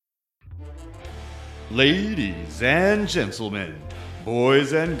Ladies and gentlemen,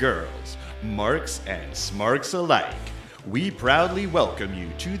 boys and girls, marks and smarks alike, we proudly welcome you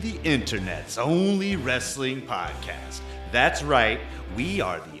to the internet's only wrestling podcast. That's right, we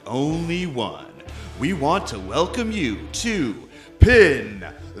are the only one. We want to welcome you to Pin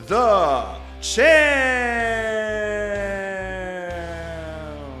the Champ!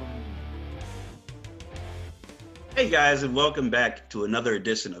 Hey guys, and welcome back to another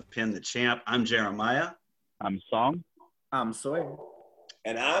edition of Pin the Champ. I'm Jeremiah. I'm Song. I'm Sawyer.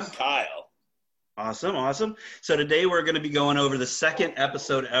 And I'm Kyle. Awesome. So today we're going to be going over the second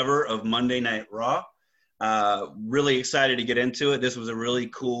episode ever of Monday Night Raw. Really excited to get into it. This was a really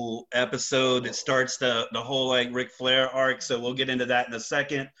cool episode that starts the whole like Ric Flair arc. So we'll get into that in a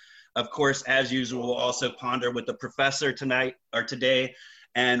second. Of course, as usual, we'll also ponder with the professor today,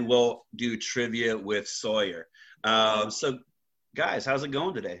 and we'll do trivia with Sawyer. So guys, how's it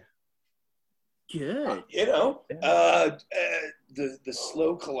going today? Good. The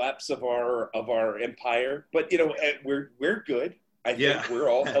slow collapse of our empire, but we're good. I think we're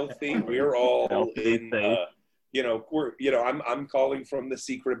all healthy. We're all in. I'm calling from the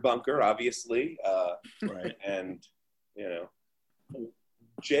secret bunker, obviously. Right. And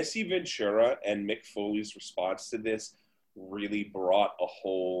Jesse Ventura and Mick Foley's response to this really brought a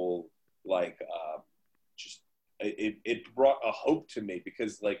whole it brought a hope to me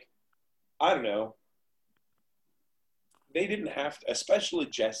because I don't know. They didn't have to, especially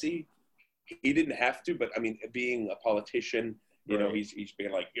Jesse. He didn't have to, but I mean, being a politician, he's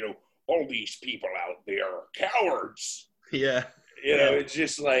being like, all these people out there are cowards. Yeah. It's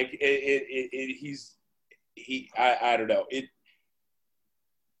just like I don't know.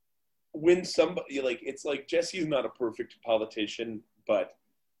 When somebody it's like Jesse's not a perfect politician, but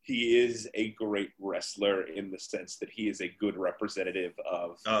he is a great wrestler in the sense that he is a good representative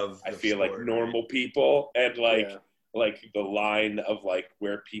of I feel sport, like normal people and the line of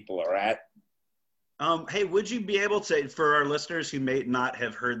where people are at. Hey, would you be able to, for our listeners who may not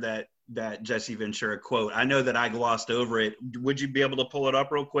have heard that Jesse Ventura quote, I know that I glossed over it. Would you be able to pull it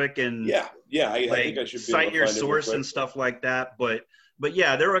up real quick and I think I should be cite able to your find source it and stuff like that? But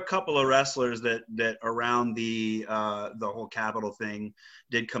yeah, there were a couple of wrestlers that around the whole Capitol thing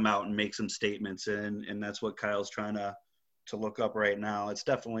did come out and make some statements, and that's what Kyle's trying to look up right now. It's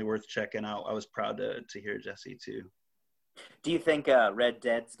definitely worth checking out. I was proud to hear Jesse too. Do you think Red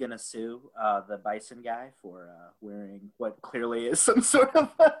Dead's gonna sue the Bison guy for wearing what clearly is some sort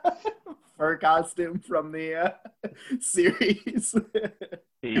of fur costume from the series?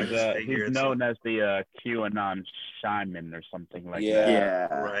 He's known as the QAnon shaman or something like that. Yeah.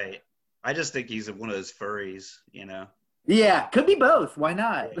 Right. I just think he's one of those furries, Yeah, could be both. Why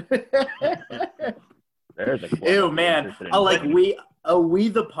not? There's a ew, man. We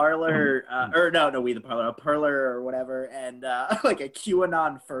the Parlor, We the Parlor, a Parlor or whatever, and a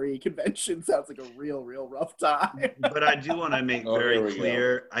QAnon furry convention sounds like a real rough time. But I do want to make very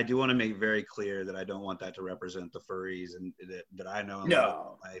clear. I do want to make very clear that I don't want that to represent the furries and that I know.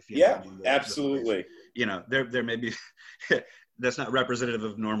 No. Life, Absolutely. There may be. That's not representative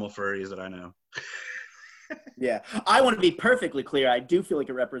of normal furries that I know. Yeah, I want to be perfectly clear. I do feel like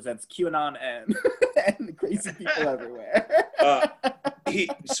it represents QAnon and and crazy people everywhere.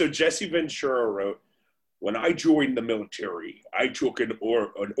 So Jesse Ventura wrote, "When I joined the military, I took an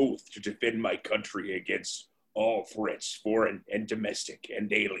oath to defend my country against all threats, foreign and domestic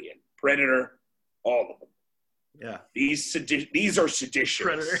and alien, predator, all of them. Yeah, these are seditionists.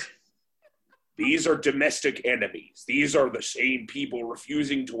 Predator. These are domestic enemies. These are the same people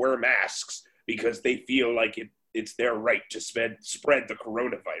refusing to wear masks because they feel like it's their right to spread the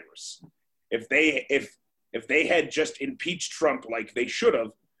coronavirus. If they had just impeached Trump like they should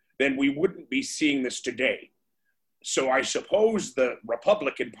have, then we wouldn't be seeing this today. So I suppose the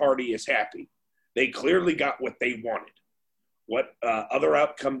Republican Party is happy. They clearly got what they wanted. What other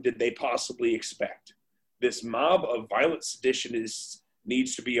outcome did they possibly expect? This mob of violent seditionists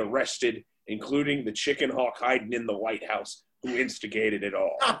needs to be arrested, including the chicken hawk hiding in the White House who instigated it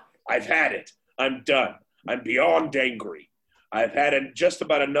all. I've had it. I'm done. I'm beyond angry. I've had just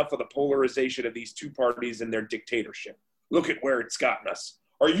about enough of the polarization of these two parties and their dictatorship. Look at where it's gotten us.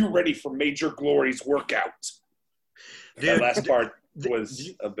 Are you ready for Major Glory's workout?" The last part was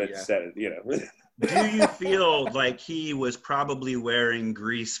a bit sad, Do you feel like he was probably wearing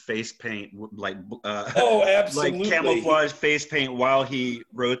grease face paint, absolutely, like camouflage face paint while he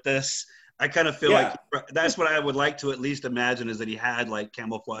wrote this? I kind of feel like that's what I would like to at least imagine, is that he had like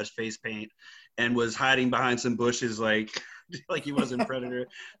camouflage face paint and was hiding behind some bushes like he was in Predator,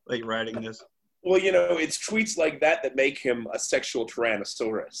 like writing this. Well, it's tweets like that make him a sexual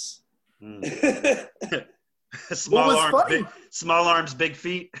tyrannosaurus. Small arms, big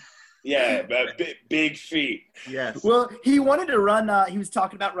feet. Yeah, but big feet. Yes. Well, he wanted to run. He was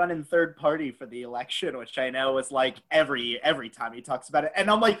talking about running third party for the election, which I know is like every time he talks about it. And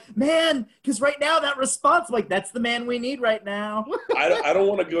I'm like, man, because right now that response, like, that's the man we need right now. I don't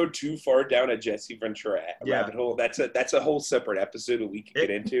want to go too far down a Jesse Ventura rabbit hole. That's a whole separate episode that we can get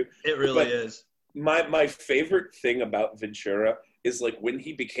into. It really is. My favorite thing about Ventura is like when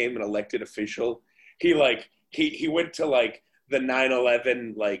he became an elected official, he went to like the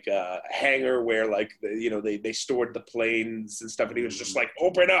 9/11 like hangar where like they stored the planes and stuff, and he was just like,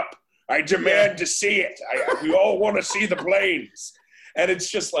 open up, I demand to see it. We all want to see the planes. And it's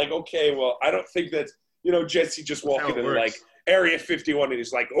just like, okay, well, I don't think that Jesse just walking in like Area 51 and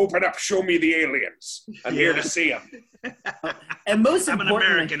he's like, open up, show me the aliens, I'm here to see them. And most I'm an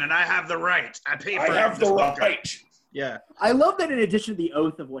American and I have the right. I have the right. Yeah. I love that in addition to the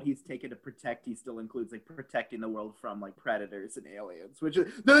oath of what he's taken to protect, he still includes like protecting the world from like predators and aliens, which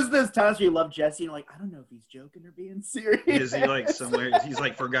is those times where you love Jesse and you're like, I don't know if he's joking or being serious. Is he like somewhere? He's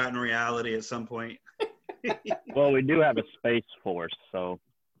like forgotten reality at some point. Well, we do have a space force, so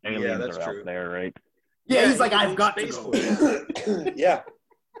aliens are true. Out there, right? Yeah, he's like, I've got space force. Yeah.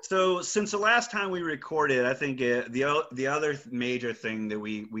 So since the last time we recorded, I think the other major thing that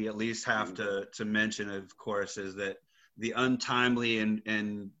we at least have to mention, of course, is that the untimely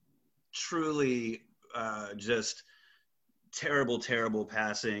and truly just terrible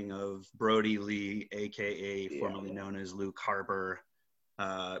passing of Brody Lee, a.k.a. formerly known as Luke Harper,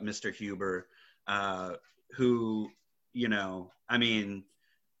 Mr. Huber, who, I mean,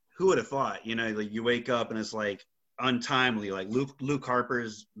 who would have thought, like you wake up and it's like, untimely, like Luke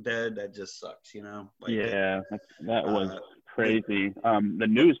Harper's dead. That just sucks, like, that was crazy. The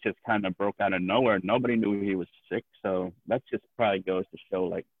news just kind of broke out of nowhere. Nobody knew he was sick, so that just probably goes to show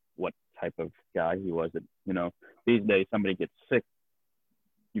like what type of guy he was. These days somebody gets sick,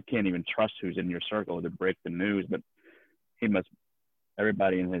 you can't even trust who's in your circle to break the news, but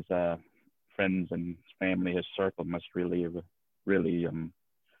everybody in his friends and family, his circle must really held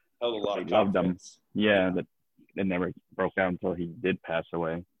a lot of loved him. That it never broke out until he did pass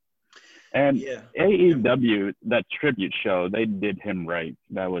away. And AEW, that tribute show, they did him right.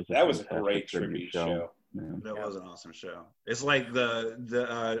 That was a great tribute show. Yeah. That was an awesome show. It's like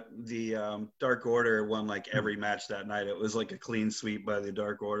the Dark Order won like every match that night. It was like a clean sweep by the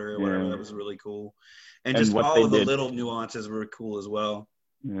Dark Order or whatever. That was really cool. And just all of the little nuances were cool as well.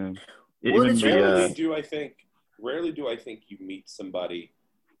 Yeah. Rarely do I think you meet somebody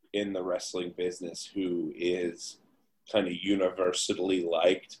in the wrestling business who is kind of universally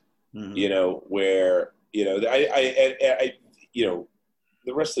liked, where, I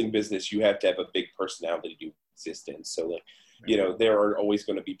the wrestling business, you have to have a big personality to exist in. So like, there are always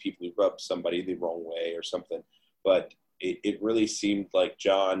going to be people who rub somebody the wrong way or something, but it really seemed like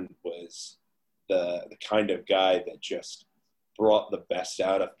John was the kind of guy that just brought the best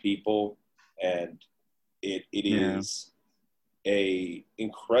out of people. And it is a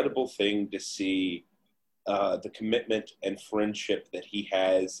incredible thing to see the commitment and friendship that he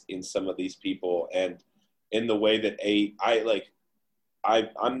has in some of these people, and in the way that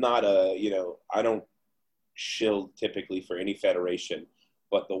I'm not I don't shield typically for any federation,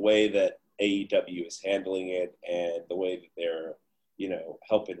 but the way that AEW is handling it and the way that they're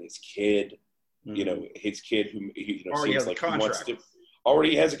helping his kid, his kid who seems like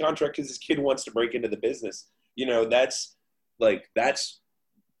already has a contract because his kid wants to break into the business. That's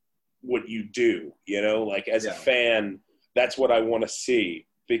what you do, as a fan, that's what I want to see,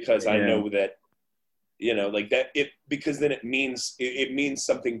 because I know that, because then it means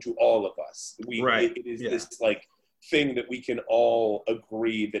something to all of us. It is this like thing that we can all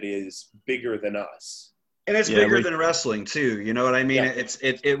agree that is bigger than us. And it's bigger than wrestling too. You know what I mean? Yeah.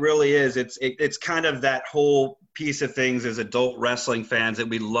 It really is. It's kind of that whole piece of things as adult wrestling fans that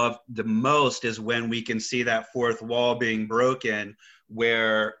we love the most is when we can see that fourth wall being broken,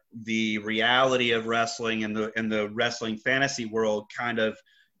 where the reality of wrestling and the wrestling fantasy world kind of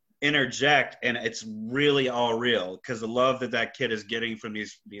interject, and it's really all real, because the love that kid is getting from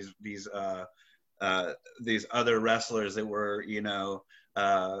these other wrestlers that were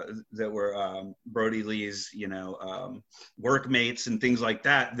Brody Lee's workmates and things like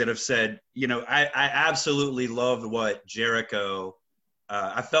that have said, I absolutely loved what Jericho.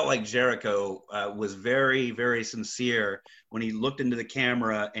 I felt like Jericho was very, very sincere when he looked into the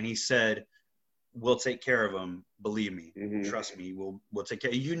camera and he said, "We'll take care of him. Believe me, trust me. We'll take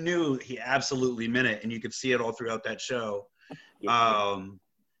care." You knew he absolutely meant it, and you could see it all throughout that show.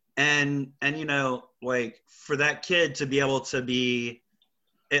 And like for that kid to be able to be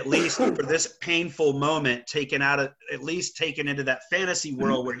at least for this painful moment, taken into that fantasy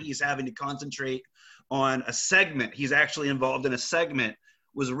world where he's having to concentrate on a segment. He's actually involved in a segment,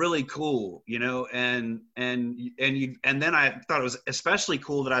 was really cool, you know, and then I thought it was especially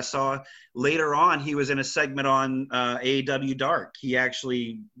cool that I saw later on he was in a segment on AEW Dark. He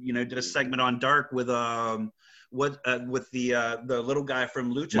actually, you know, did a segment on Dark with the little guy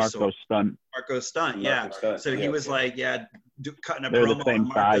from Luchasaurus, Marco Stunt, yeah. So he was like, cutting a promo on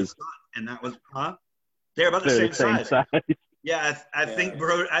Marco Stunt, and that was, they're about the same size. Yeah, I think,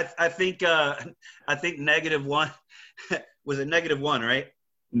 bro. I think -1 was it -1, right?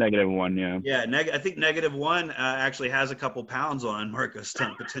 -1, yeah. Yeah, I think -1 actually has a couple pounds on Marco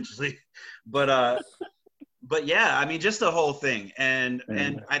Stunt potentially, but yeah, I mean, just the whole thing, and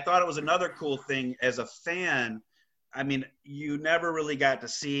I thought it was another cool thing as a fan. I mean, you never really got to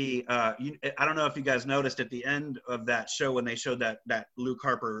see. I don't know if you guys noticed at the end of that show when they showed that Luke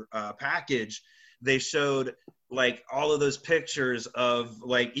Harper package, they showed like all of those pictures of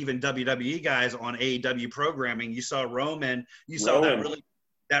like even WWE guys on AEW programming. You saw Roman. You saw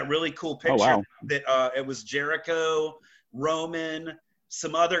that really cool picture that it was Jericho, Roman,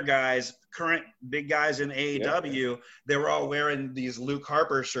 some other guys, current big guys in AEW. They were all wearing these Luke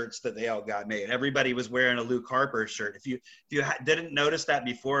Harper shirts that they all got made. Everybody was wearing a Luke Harper shirt. If you didn't notice that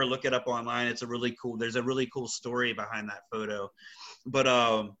before, look it up online. It's there's a really cool story behind that photo. But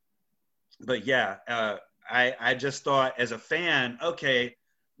yeah, I just thought as a fan, okay,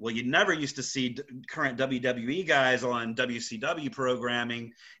 well, you never used to see current WWE guys on WCW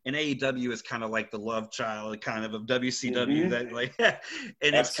programming, and AEW is kind of like the love child kind of WCW. That like,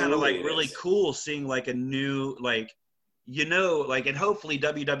 and it's kind of like really cool seeing like a new, like, you know, like, and hopefully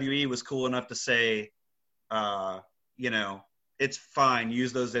WWE was cool enough to say, you know, it's fine,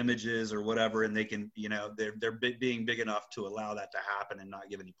 use those images or whatever, and they can, you know, they're being big enough to allow that to happen and not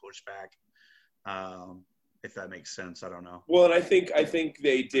give any pushback. If that makes sense, I don't know. Well, and I think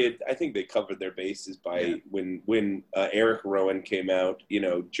they did. I think they covered their bases by when Eric Rowan came out. You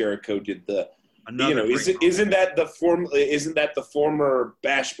know, Jericho did isn't that the former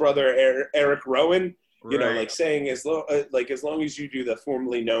Bash brother Eric Rowan? You know, like saying as long as you do the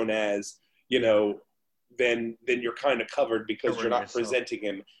formerly known as, you know, then you're kind of covered because you're not presenting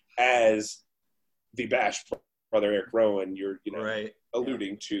him as the Bash brother Eric Rowan. You're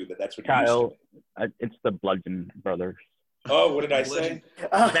alluding to that's what Kyle. It's the Bludgeon Brothers. Oh, what did I say?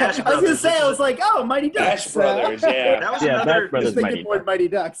 I was going to say, I was like, oh, Mighty Ducks. Bash Brothers, yeah. That was another. Bash Brothers, Mighty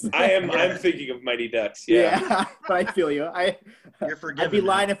Ducks. I'm thinking of Mighty Ducks, yeah. I feel you. You're forgiven. I'd be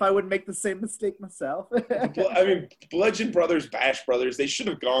lying if I wouldn't make the same mistake myself. Well, I mean, Bludgeon Brothers, Bash Brothers, they should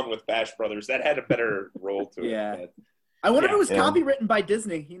have gone with Bash Brothers. That had a better role to it. Yeah. But, I wonder if it was copywritten by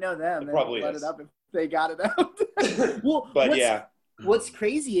Disney. You know them. It probably let is. it up if they got it out. Well, but yeah. What's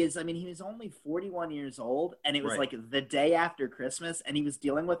crazy is, I mean, he was only 41 years old, and it was like the day after Christmas, and he was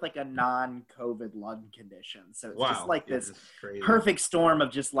dealing with like a non-COVID lung condition. So it's just like this perfect storm of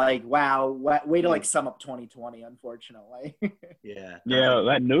just like, wow, way to like sum up 2020, unfortunately. Yeah,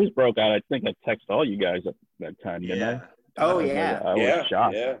 that news broke out. I think I texted all you guys at that time, didn't I? Oh, yeah. I was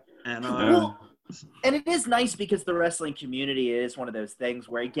shocked. Yeah. And and it is nice because the wrestling community is one of those things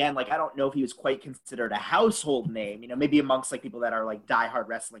where, again, like, I don't know if he was quite considered a household name, you know, maybe amongst like people that are like diehard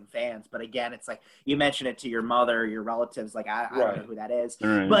wrestling fans. But again, it's like you mention it to your mother, your relatives, like, I don't know who that is.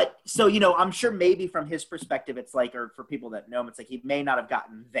 Right. But so, you know, I'm sure maybe from his perspective, it's like, or for people that know him, it's like he may not have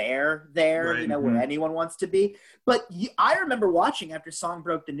gotten there, you know, where anyone wants to be. But I remember watching after Song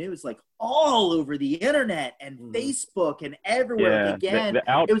broke the news, like all over the internet and Facebook and everywhere. Yeah, again, the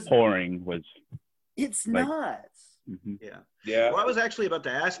outpouring was. It's nuts. Yeah. Well, I was actually about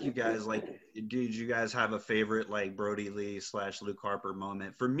to ask you guys, like, did you guys have a favorite, like, Brody Lee / Luke Harper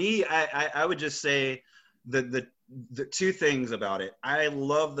moment? For me, I would just say the two things about it. I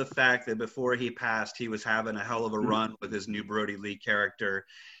love the fact that before he passed, he was having a hell of a run with his new Brody Lee character.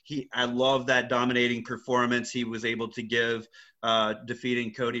 I love that dominating performance he was able to give,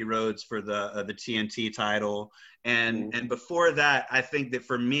 defeating Cody Rhodes for the TNT title. And before that, I think that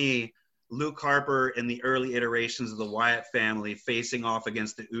for me, Luke Harper in the early iterations of the Wyatt family facing off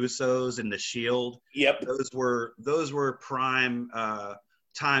against the Usos and the Shield. Yep. Those were prime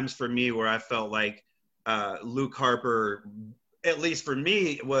times for me where I felt like Luke Harper, at least for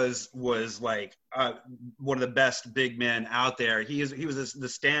me, was like one of the best big men out there. He was the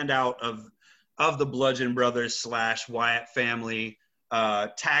standout of the Bludgeon Brothers / Wyatt family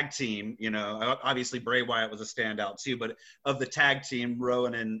tag team. You know, obviously Bray Wyatt was a standout too, but of the tag team,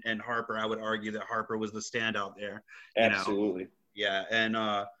 Rowan and Harper, I would argue that Harper was the standout there. Absolutely. Yeah.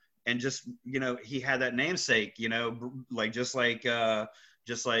 And just, you know, he had that namesake, you know, like just like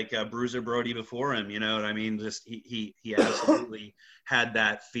just like Bruiser Brody before him. You know what I mean? Just he absolutely had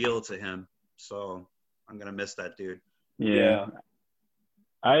that feel to him. So I'm gonna miss that dude. Yeah.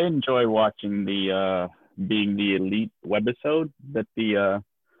 I enjoy watching the Being the Elite webisode that the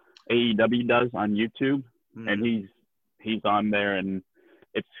AEW does on YouTube, and he's on there, and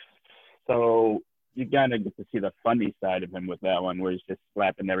it's so you kind of get to see the funny side of him with that one, where he's just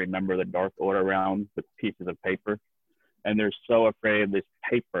slapping every member of the Dark Order around with pieces of paper, and they're so afraid of this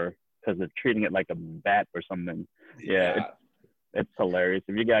paper because they're treating it like a bat or something. Yeah, it's hilarious.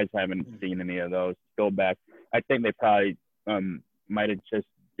 If you guys haven't seen any of those, go back. I think they probably might have just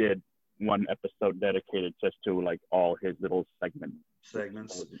did one episode dedicated just to like all his little segments.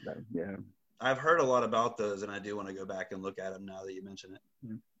 Yeah. I've heard a lot about those, and I do want to go back and look at them now that you mention it.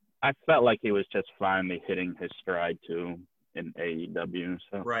 I felt like he was just finally hitting his stride too in AEW.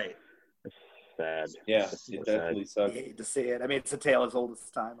 So right. It's sad. Yeah, it definitely sucks. I hate to see it. I mean, it's a tale as old as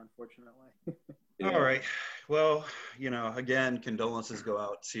time, unfortunately. All right. Well, again, condolences go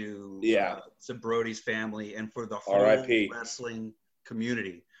out to Brody's family and for the whole wrestling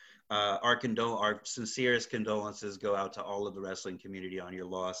community. Our sincerest condolences go out to all of the wrestling community on your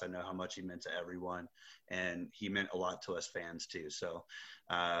loss. I know how much he meant to everyone, and he meant a lot to us fans too. So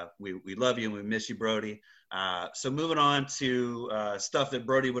we love you and we miss you, Brody. So moving on to stuff that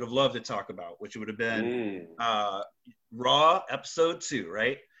Brody would have loved to talk about, which would have been Raw Episode 2,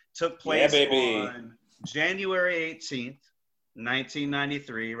 right? Took place on January 18th,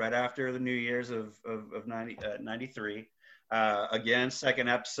 1993, right after the New Year's of 93. Again, second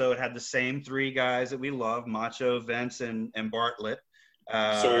episode had the same three guys that we love: Macho, Vince, and Bartlett.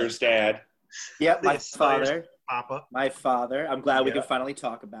 Sawyer's dad. Yep, my father. Papa. My father. I'm glad we can finally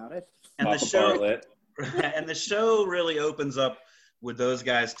talk about it. And Papa the show, Bartlett. and the show really opens up with those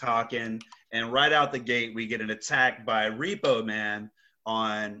guys talking, and right out the gate, we get an attack by Repo Man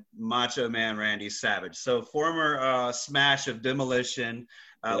on Macho Man Randy Savage. So former Smash of Demolition.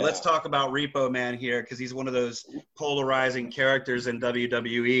 Let's talk about Repo Man here, because he's one of those polarizing characters in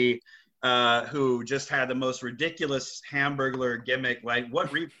WWE who just had the most ridiculous Hamburglar gimmick. Like, what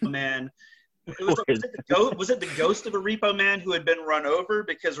Repo Man? Was it the ghost of a Repo Man who had been run over?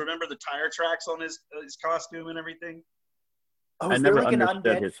 Because remember the tire tracks on his costume and everything? Oh, is there like an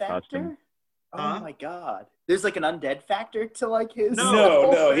undead factor? Oh my God! There's like an undead factor to like his.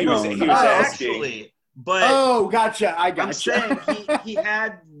 No, he was actually. But gotcha. I'm saying he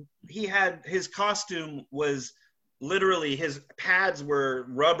had his costume was literally, his pads were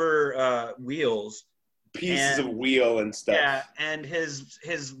rubber wheels, pieces of wheel and stuff. Yeah, and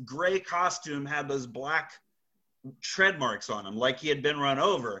his gray costume had those black tread marks on him, like he had been run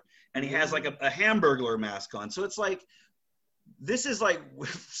over, and he has like a Hamburglar mask on. So it's like, this is like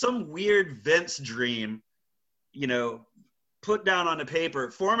some weird Vince dream, put down on the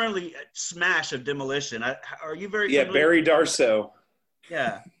paper. Formerly Smash of Demolition. Are you very familiar? Barry Darsow.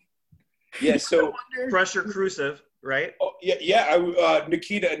 Yeah. Yeah, so Crusher Crucive, right? Oh, yeah.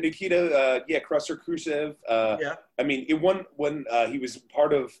 Nikita. Crusher Crucive. I mean, when he was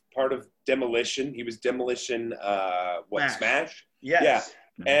part of Demolition. He was Demolition. Smash? Yes.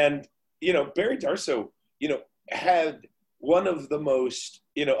 Yeah, and Barry Darsow, had one of the most,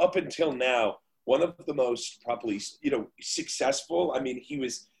 up until now, one of the most probably, successful. I mean, he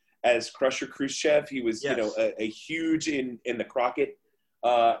was, as Crusher Khrushchev, he was, a huge in the Crockett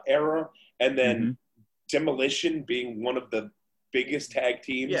era. And then Demolition being one of the biggest tag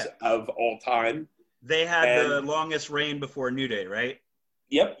teams of all time. They had the longest reign before New Day, right?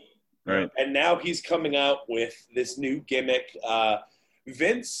 Yep. Right. And now he's coming out with this new gimmick.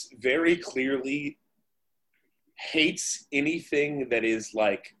 Vince very clearly hates anything that is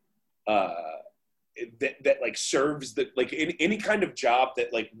like, that like serves the, like any kind of job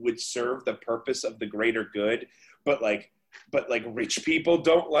that like would serve the purpose of the greater good, but rich people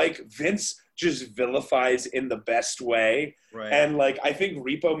don't like. Vince just vilifies in the best way. Right. And like, I think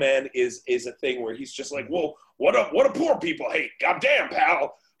Repo Man is a thing where he's just like, well, what do poor people hate? Goddamn,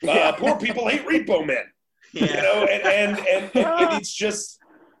 pal. Poor people hate Repo Man. Yeah. And it's just,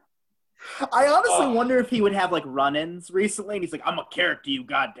 I honestly wonder if he would have like run-ins recently, and he's like, "I'm a character, you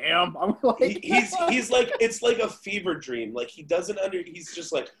goddamn." I'm like, he's like, it's like a fever dream. Like he doesn't he's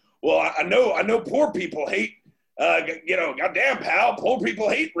just like, well, I know poor people hate, goddamn pal, poor people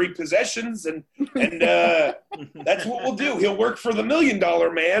hate repossessions, and that's what we'll do. He'll work for the $1 Million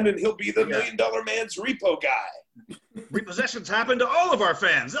Man, and he'll be the $1 Million Man's repo guy. Repossessions happen to all of our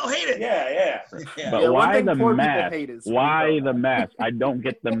fans. They'll hate it. Yeah. But why the mask? Why the mask? I don't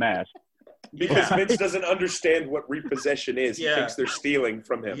get the mask. because Yeah. Vince doesn't understand what repossession is. He Yeah. thinks they're stealing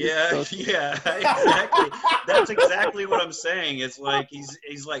from him. Yeah, exactly. That's exactly what I'm saying. It's like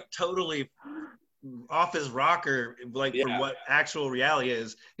he's like totally off his rocker, like from Yeah. what actual reality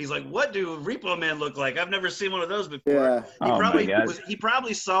is. He's like, what do Repo Man look like? I've never seen one of those before. Yeah. He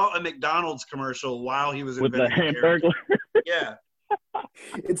probably saw a McDonald's commercial while he was With the inventing the character. Hamburglar. Yeah,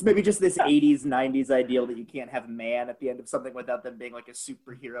 It's maybe just this 80s, 90s ideal that you can't have man at the end of something without them being like a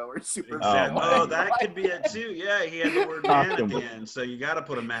superhero or super. exactly. my Oh, that could be it too. Yeah, he had the word man at the Awesome. end, so you got to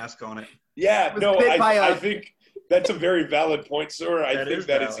put a mask on it. Yeah, Was no, bit by I a- think that's a very valid point, sir. I That think is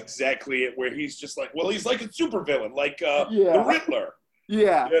that is valid. exactly it, where he's just like, well, he's like a supervillain, like Yeah. the Riddler,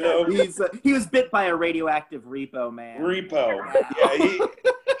 Yeah. you know? He was bit by a radioactive Repo Man. Repo.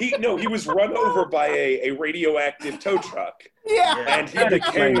 Yeah, he was run over by a radioactive tow truck, Yeah. and he That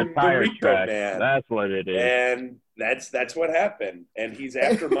explains became the the tire Repo track. Man. That's what it is. And that's what happened. And he's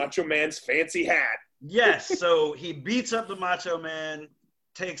after Macho Man's fancy hat. Yes, so he beats up the Macho Man,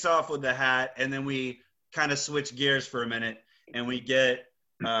 takes off with the hat, and then we kind of switch gears for a minute, and we get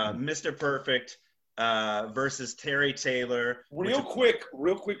Mr. Perfect versus Terry Taylor. Real quick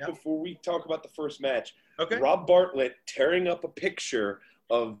Yep. before we talk about the first match, Okay. Rob Bartlett tearing up a picture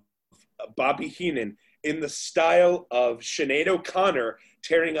of Bobby Heenan in the style of Sinead O'Connor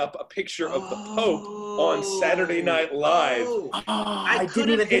tearing up a picture of the Pope on Saturday Night Live. Oh, Oh, I I couldn't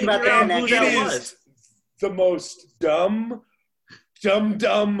didn't even think about figure that out who connection. that It was. is the most dumb,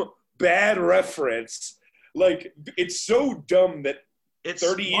 bad reference. Like, it's so dumb that It's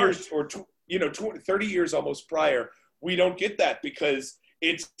 30 smart. years or 30 years almost prior, we don't get that because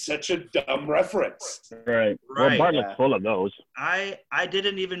it's such a dumb reference. Right. Right, Well, Bartlett's yeah. full of those. I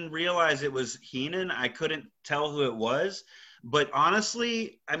didn't even realize it was Heenan. I couldn't tell who it was. But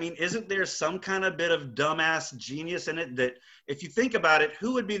honestly, I mean, isn't there some kind of bit of dumbass genius in it that, if you think about it,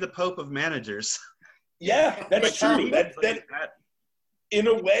 who would be the Pope of managers? Yeah, that's true. That Like, in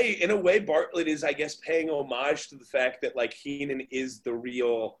a way, Bartlett is, I guess, paying homage to the fact that like Heenan is the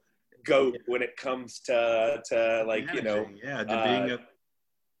real goat when it comes to like, you know, managing, yeah, to being a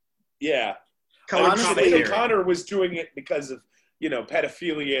yeah. color Honestly, Sinead commentator. O'Connor was doing it because of, you know,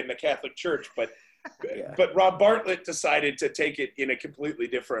 pedophilia in the Catholic Church, but Yeah. but Rob Bartlett decided to take it in a completely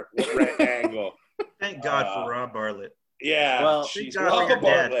different angle. Thank God for Rob Bartlett. Yeah, Well, she's thank God Papa for your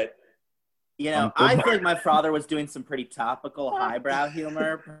dad. Bartlett. You know, I feel like my father was doing some pretty topical highbrow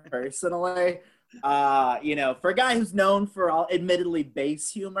humor personally. You know, for a guy who's known for all admittedly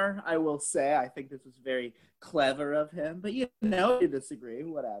base humor, I will say I think this was very clever of him. But you know, you disagree,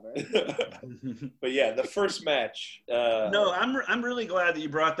 whatever. But yeah, the first match. No, I'm really glad that you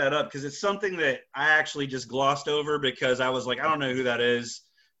brought that up, because it's something that I actually just glossed over because I was like, I don't know who that is,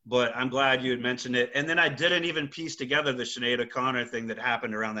 but I'm glad you had mentioned it. And then I didn't even piece together the Sinead O'Connor thing that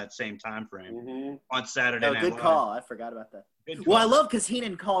happened around that same time frame Mhm. on Saturday No, Night good Live. call. I forgot about that. Good Well, I call. love because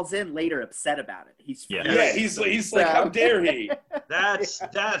Heenan calls in later upset about it. He's Yeah. Yeah, he's like, how dare he? That's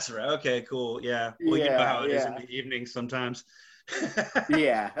right. Okay, cool. Yeah. Well, you know Yeah, how it is in yeah. the evening sometimes.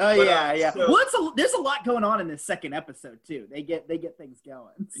 Yeah. Oh But, yeah, yeah. so- Well, there's a lot going on in this second episode too. They get things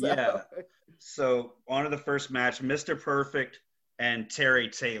going. So. Yeah. So on to the first match, Mr. Perfect and Terry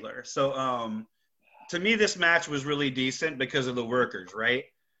Taylor. So to me, this match was really decent because of the workers, right?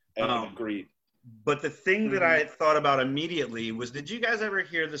 Agreed. But the thing that I thought about immediately was, did you guys ever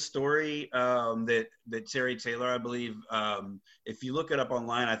hear the story that Terry Taylor, I believe, if you look it up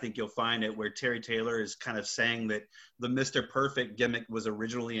online, I think you'll find it, where Terry Taylor is kind of saying that the Mr. Perfect gimmick was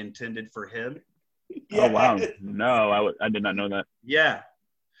originally intended for him. Oh, wow. No, I did not know that. Yeah.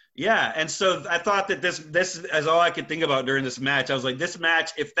 Yeah. And so I thought that this is all I could think about during this match. I was like, this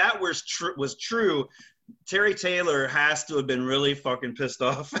match, if that was true, Terry Taylor has to have been really fucking pissed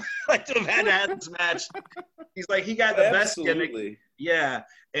off. Like, to have had this match. He's like, he got the best gimmick. Absolutely. Yeah.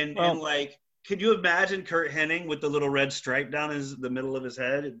 And like, could you imagine Kurt Hennig with the little red stripe down the middle of his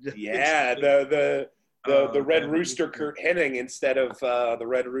head? Yeah, the Red that would be Rooster cool. Kurt Hennig instead of the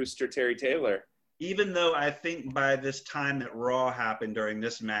Red Rooster Terry Taylor. Even though I think by this time that Raw happened during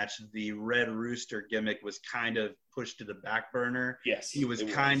this match, the Red Rooster gimmick was kind of pushed to the back burner. Yes, He was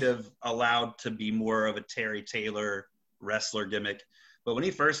it kind of allowed to be more of a Terry Taylor wrestler gimmick. But when he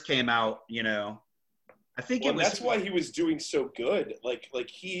first came out, you know, I think Well, it was. that's why he was doing so good. Like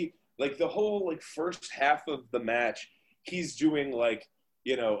the whole like first half of the match, he's doing like,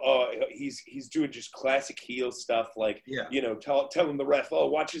 you know, he's doing just classic heel stuff, like, Yeah. you know, telling the ref, oh,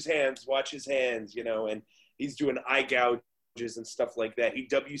 watch his hands, you know, and he's doing eye gouges and stuff like that. He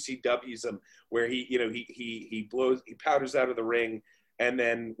WCWs him, where he, you know, he powders out of the ring, and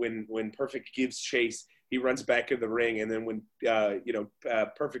then when Perfect gives chase, he runs back in the ring, and then when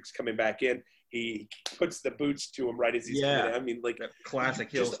Perfect's coming back in, he puts the boots to him right as he's coming in. I mean, like classic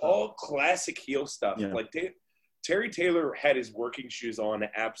heel just stuff. all classic heel stuff. Yeah. Like Terry Taylor had his working shoes on,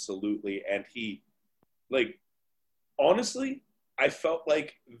 absolutely, and he, like, honestly, I felt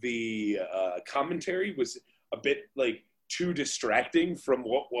like the commentary was a bit like too distracting from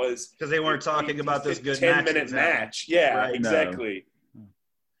what was, because they weren't talking about this good 10-minute match. Yeah, right. Exactly.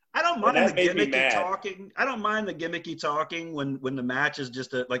 I don't mind the made me gimmicky mad. talking. I don't mind the gimmicky talking when the match is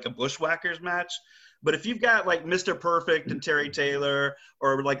just like a Bushwhackers match. But if you've got like Mr. Perfect and Terry Taylor,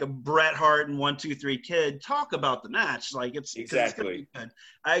 or like a Bret Hart and 1, 2, 3 Kid, talk about the match. Like it's Exactly. It's good.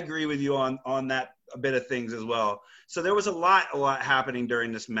 I agree with you on that a bit of things as well. So there was a lot happening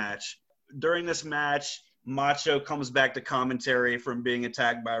during this match. During this match, Macho comes back to commentary from being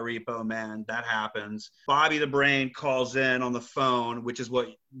attacked by Repo Man. That happens. Bobby the Brain calls in on the phone, which is what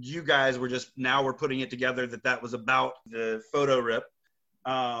you guys were just, now we're putting it together that was about the photo rip.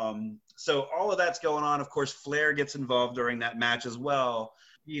 So all of that's going on. Of course, Flair gets involved during that match as well.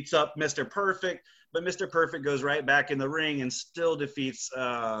 Beats up Mr. Perfect, but Mr. Perfect goes right back in the ring and still defeats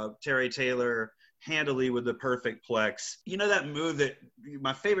Terry Taylor handily with the Perfect Plex. You know that move that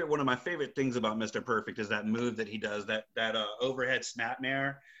one of my favorite things about Mr. Perfect is that move that he does, that overhead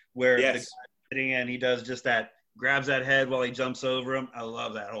snapmare, where the guy's sitting and he does just that, grabs that head while he jumps over him. I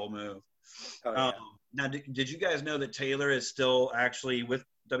love that whole move. Oh, yeah. Now, did you guys know that Taylor is still actually with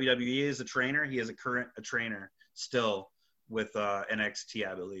WWE as a trainer? He is a trainer still with NXT,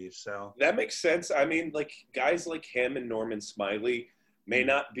 I believe. So that makes sense. I mean, like, guys like him and Norman Smiley may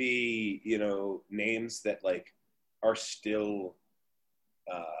not be, names that like are still,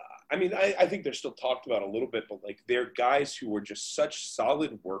 I mean, I think they're still talked about a little bit, but like they're guys who were just such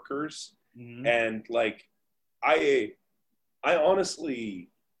solid workers. Mm-hmm. And like, I honestly,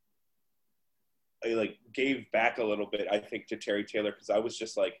 I like gave back a little bit, I think, to Terry Taylor, because I was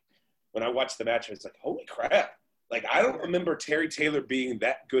just like, when I watched the match, I was like, holy crap. Like, I don't remember Terry Taylor being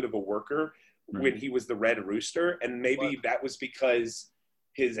that good of a worker when he was the Red Rooster. And maybe that was because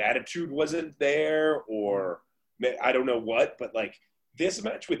his attitude wasn't there, or I don't know what, but like this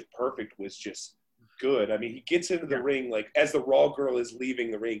match with Perfect was just good. I mean, he gets into the ring, like as the Raw girl is leaving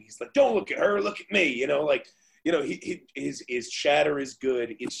the ring, he's like, don't look at her, look at me, his chatter is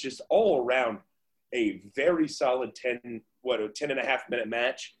good. It's just all around a very solid 10.5 minute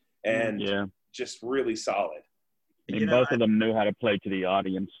match, and just really solid. I mean, both of them knew how to play to the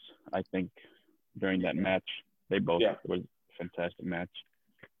audience, I think, during that match. They both, it was a fantastic match.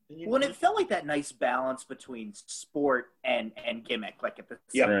 When it felt like that nice balance between sport and gimmick, like at the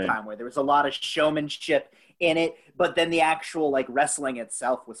same time, where there was a lot of showmanship in it, but then the actual like wrestling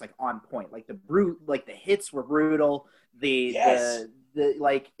itself was like on point. Like the hits were brutal. It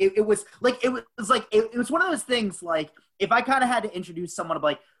was one of those things. Like if I kind of had to introduce someone to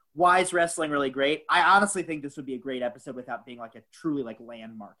like, why is wrestling really great? I honestly think this would be a great episode without being like a truly like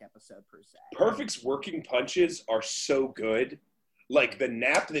landmark episode per se. Perfect's working punches are so good. Like the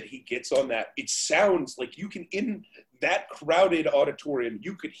nap that he gets on that, it sounds like you can, in that crowded auditorium,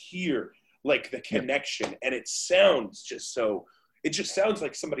 you could hear like the connection, and it sounds just so, it just sounds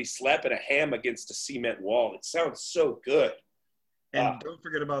like somebody slapping a ham against a cement wall. It sounds so good. And don't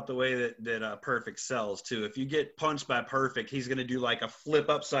forget about the way that Perfect sells too. If you get punched by Perfect, he's going to do like a flip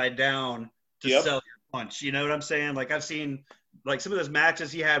upside down to sell your punch. You know what I'm saying? Like I've seen like some of those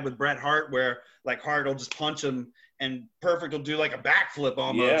matches he had with Bret Hart where like Hart will just punch him and Perfect will do like a backflip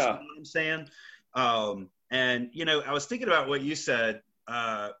almost. Yeah. You know what I'm saying? And I was thinking about what you said,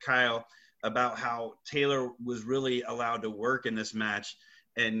 Kyle, about how Taylor was really allowed to work in this match.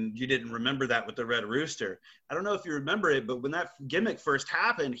 And you didn't remember that with the Red Rooster. I don't know if you remember it, but when that gimmick first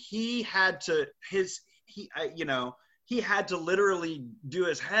happened, he had to literally do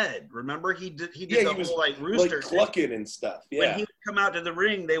his head. Remember, he did the whole like rooster like clucking and stuff. Yeah. When he would come out to the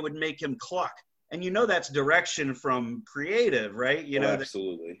ring, they would make him cluck. And that's direction from creative, right?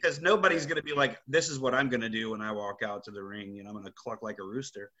 Absolutely. Because nobody's going to be like, this is what I'm going to do when I walk out to the ring. I'm going to cluck like a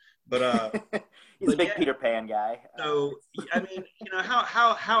rooster. But he's a big Peter Pan guy. So I mean,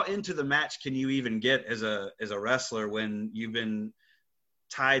 how into the match can you even get as a wrestler when you've been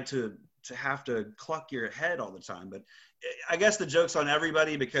tied to have to cluck your head all the time? But I guess the joke's on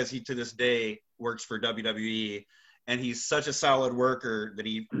everybody because he to this day works for WWE. And he's such a solid worker that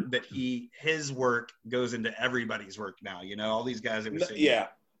his work goes into everybody's work now. All these guys that we see. Yeah.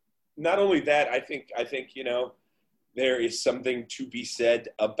 Not only that, I think there is something to be said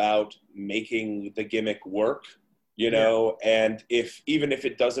about making the gimmick work. And even if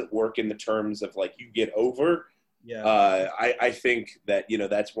it doesn't work in the terms of like you get over, I think that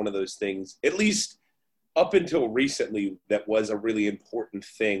that's one of those things. At least up until recently, that was a really important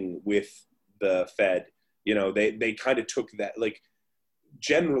thing with the Fed. You know, they kind of took that, like,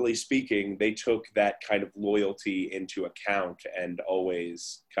 generally speaking, they took that kind of loyalty into account and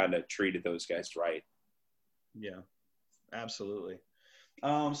always kind of treated those guys right. Yeah, absolutely.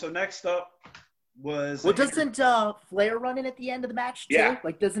 So next up was... Well, doesn't Flair run in at the end of the match too? Yeah.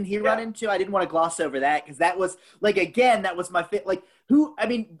 Like, doesn't he run into? I didn't want to gloss over that because that was like, again, that was my fit. Like, who? I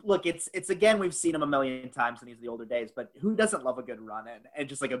mean, look, it's again, we've seen him a million times in these the older days, but who doesn't love a good run in and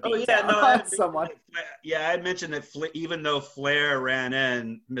just like a beat down on someone? Yeah, I mentioned that even though Flair ran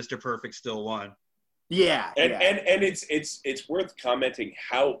in, Mr. Perfect still won. Yeah, and it's worth commenting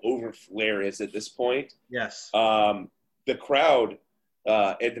how over Flair is at this point. Yes. The crowd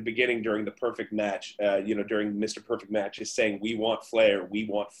at the beginning during the Perfect match, during Mr. Perfect match, is saying, "We want Flair, we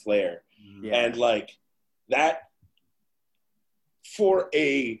want Flair," and like that for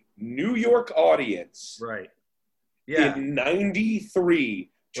a New York audience, right? Yeah. In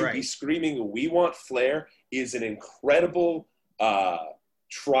 '93 to be screaming, "We want Flair," is an incredible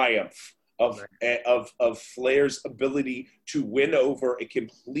triumph of Flair's ability to win over a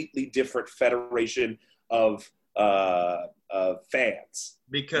completely different federation of fans.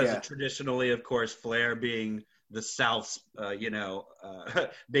 Because traditionally, of course, Flair being the South's,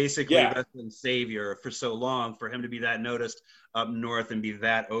 basically wrestling savior for so long, for him to be that noticed up north and be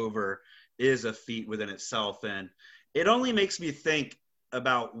that over is a feat within itself. And it only makes me think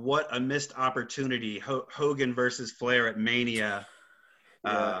about what a missed opportunity Hogan versus Flair at Mania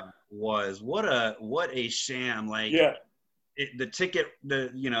was. What a sham. Like, the ticket, the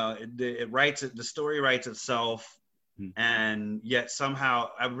story writes itself. And yet somehow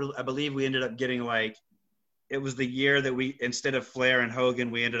I believe we ended up getting, like, it was the year that we, instead of Flair and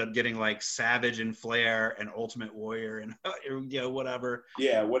Hogan, we ended up getting like Savage and Flair and Ultimate Warrior and whatever.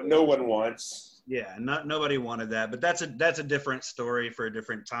 Yeah, what no one wants. Yeah, nobody wanted that, but that's a different story for a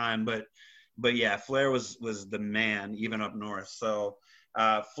different time. But yeah, Flair was the man even up north. So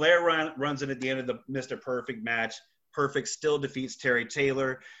Flair runs in at the end of the Mr. Perfect match. Perfect still defeats Terry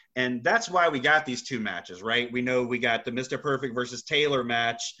Taylor. And that's why we got these two matches, right? We know we got the Mr. Perfect versus Taylor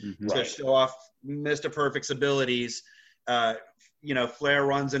match to show off Mr. Perfect's abilities. Flair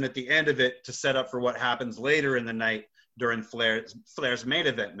runs in at the end of it to set up for what happens later in the night during Flair's main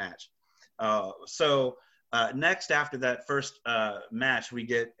event match. So next, after that first match, we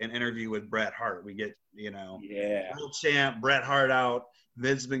get an interview with Bret Hart. We get, world champ Bret Hart out.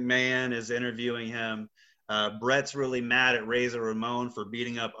 Vince McMahon is interviewing him. Bret's really mad at Razor Ramon for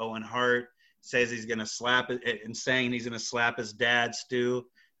beating up Owen Hart. Says he's going to slap it, and saying he's going to slap his dad, Stu.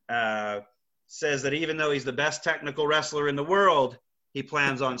 Says that even though he's the best technical wrestler in the world, he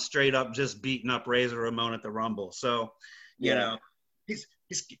plans on straight up just beating up Razor Ramon at the Rumble. So, he's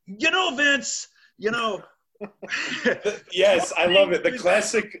Vince, Yes, I love it. The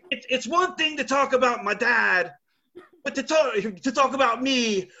classic. It's one thing to talk about my dad, but to talk about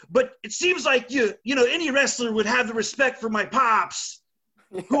me, but it seems like any wrestler would have the respect for my pops,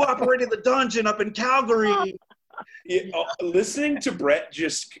 who operated the dungeon up in Calgary. Listening to Bret,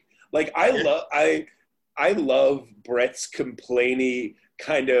 just like I love Bret's complainy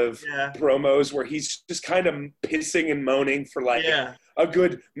kind of promos where he's just kind of pissing and moaning for like a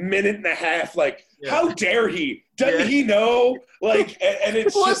good minute and a half. Like, how dare he? Doesn't he know? Like, and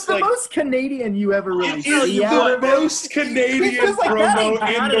it's just the like most Canadian you ever really see. The most Canadian promo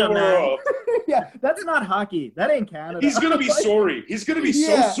in the world. Yeah, that's not hockey. That ain't Canada. He's gonna be sorry. He's gonna be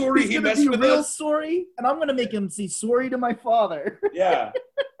so sorry he messed with us. He's gonna be real sorry, and I'm gonna make him say sorry to my father. Yeah,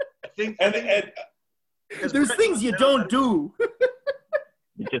 I think there's things you don't do.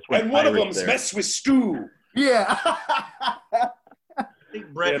 And one of them's mess with Stu. Yeah. I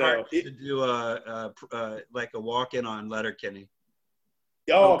think Bret Hart should do like a walk-in on Letterkenny.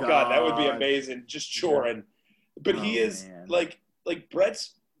 Oh God, that would be amazing. Just choring. But he is like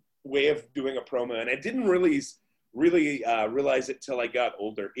Bret's way of doing a promo, and I didn't really realize it till I got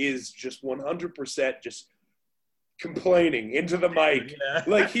older, is just 100% just complaining into the mic.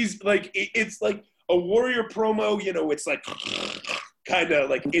 Like he's like, it's like a Warrior promo, it's like kind of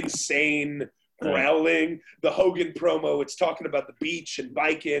like insane growling. The Hogan promo, it's talking about the beach and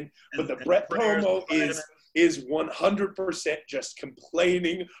biking, but the Bret promo is 100% just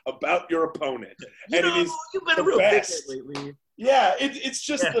complaining about your opponent. And it is you've been the real best. Lately. Yeah, it's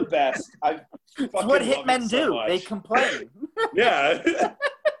just the best. It's what hitmen do. They complain. Yeah.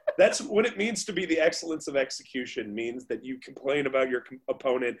 That's what it means to be the excellence of execution, means that you complain about your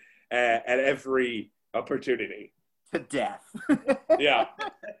opponent at every opportunity. To death. Yeah.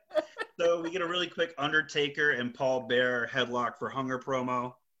 So we get a really quick Undertaker and Paul Bearer headlock for Hunger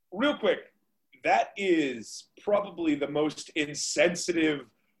promo. Real quick, that is probably the most insensitive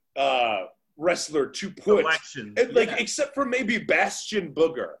wrestler to put, except for maybe Bastion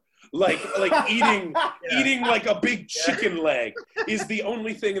Booger. Like eating like a big chicken leg is the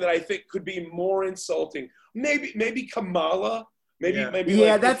only thing that I think could be more insulting. Maybe Kamala. Maybe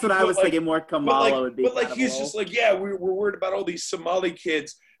that's what I was thinking. More Kamala would be. But like he's just like, we're worried about all these Somali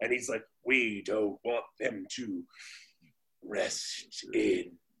kids, and he's like, we don't want them to rest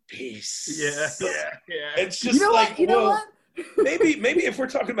in peace. Yeah. It's just you know what? maybe if we're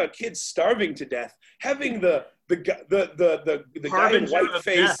talking about kids starving to death, having the guy in white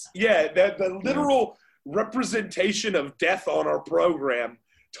face, the literal representation of death on our program,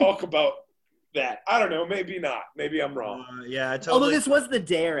 talk about that. I don't know. Maybe not. Maybe I'm wrong. Totally. Although this was the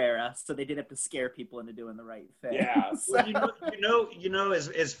Dare era, so they did have to scare people into doing the right thing. Yeah. Well,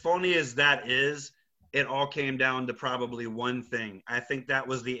 as funny as that is, it all came down to probably one thing. I think that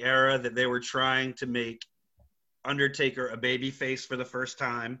was the era that they were trying to make Undertaker a baby face for the first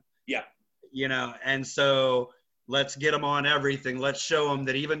time. Yeah. And so let's get him on everything. Let's show him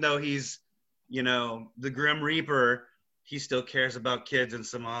that even though he's, the Grim Reaper, he still cares about kids in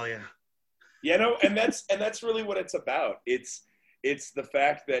Somalia. And that's really what it's about. It's the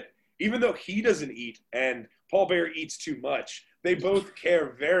fact that even though he doesn't eat and Paul Bearer eats too much, they both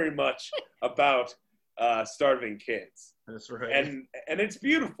care very much about starving kids. That's right. And it's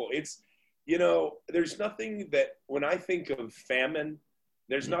beautiful. It's, there's nothing that, when I think of famine,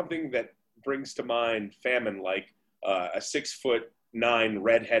 there's nothing that brings to mind famine like a 6'9"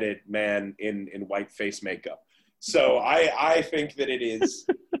 redheaded man in white face makeup. So I think that it is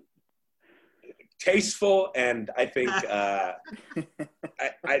tasteful, and I think I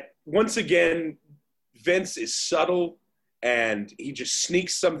once again, Vince is subtle, and he just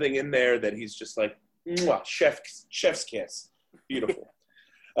sneaks something in there that he's just like, mwah, chef's kiss. Beautiful.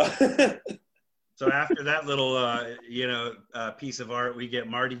 So after that little, piece of art, we get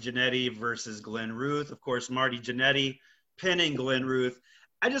Marty Jannetty versus Glenn Ruth. Of course, Marty Jannetty pinning Glenn Ruth.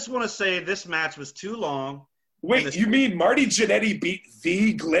 I just want to say this match was too long. Wait, you mean Marty Jannetty beat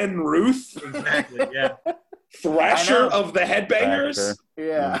the Glenn Ruth? Exactly, yeah. Thrasher of the Headbangers?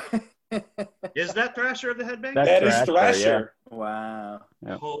 Thrasher. Yeah. Is that Thrasher of the Headbangers? That is Thrasher. Yeah. Wow.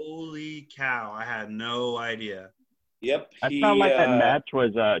 Yep. Holy cow. I had no idea. Yep. I felt like that match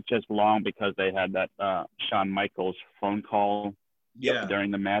was just long because they had that Shawn Michaels phone call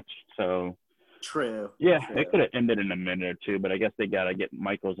during the match. So True. Yeah, it could have ended in a minute or two, but I guess they got to get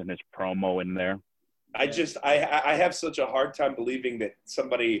Michaels and his promo in there. I have such a hard time believing that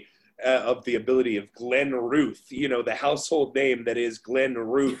somebody of the ability of Glenn Ruth, the household name that is Glenn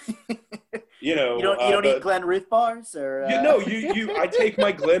Ruth, you don't eat Glenn Ruth bars, or I take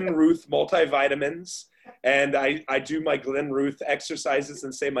my Glenn Ruth multivitamins, and I do my Glenn Ruth exercises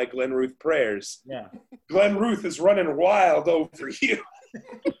and say my Glenn Ruth prayers. Yeah, Glenn Ruth is running wild over you.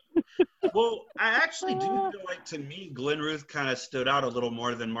 Well, I actually do feel like, to me, Glenn Ruth kind of stood out a little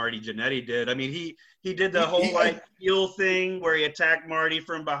more than Marty Jannetty did. I mean, he did the whole heel thing where he attacked Marty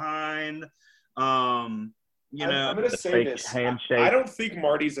from behind. I'm going to say this. Handshake. I don't think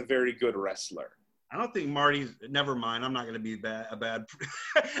Marty's a very good wrestler. I don't think Marty's. Never mind. I'm not going to be a bad.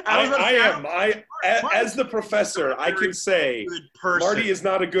 As the professor, I can say Marty is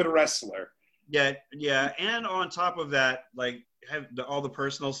not a good wrestler. Yeah, and on top of that, like, all the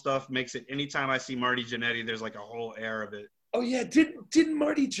personal stuff makes it. Anytime I see Marty Jannetty, there's like a whole air of it. Oh yeah, didn't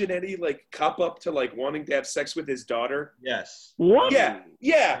Marty Jannetty like cop up to like wanting to have sex with his daughter? Yes. What?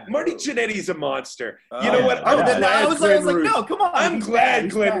 Yeah. Marty Jannetty's a monster. You know what? I was like, no, come on. I'm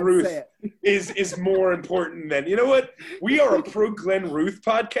glad Glenn Ruth is more important than, you know what? We are a pro Glenn Ruth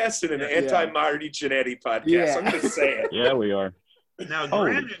podcast and an anti Marty Jannetty podcast. Yeah. I'm going to say it. Yeah, we are. Now,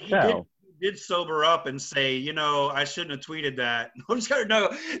 granted, he did sober up and say, I shouldn't have tweeted that. I'm sorry,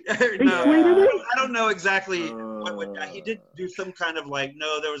 no, I don't know exactly what he did. Do some kind of like,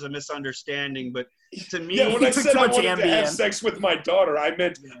 no, there was a misunderstanding, but to me, when I said I wanted to have sex with my daughter, I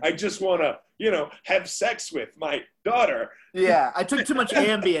meant I just want to, have sex with my daughter. Yeah, I took too much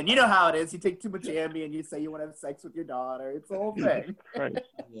Ambien. You know how it is. You take too much Ambien, you say you want to have sex with your daughter. It's the whole thing. Right.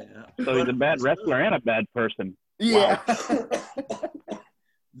 Yeah. So he's a bad wrestler and a bad person. Yeah. Wow.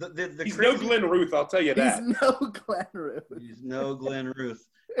 He's no Glenn Ruth, I'll tell you that. He's no Glenn Ruth. He's no Glenn Ruth.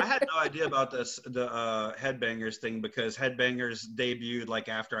 I had no idea about the Headbangers thing because Headbangers debuted like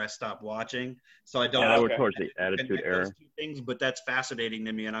after I stopped watching, so I don't. Yeah, they were towards the Attitude Era. Those two things, but that's fascinating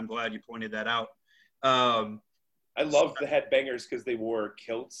to me, and I'm glad you pointed that out. I love the Headbangers because they wore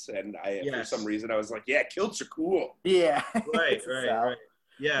kilts, and for some reason I was like, yeah, kilts are cool. Yeah. Right.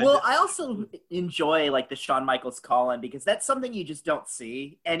 Yeah. Well, I also enjoy like the Shawn Michaels call-in because that's something you just don't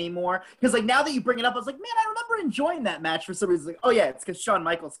see anymore. Because like now that you bring it up, I was like, man, I remember enjoying that match for some reason. Like, oh yeah, it's because Shawn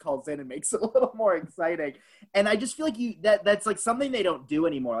Michaels calls in and makes it a little more exciting. And I just feel like that's like something they don't do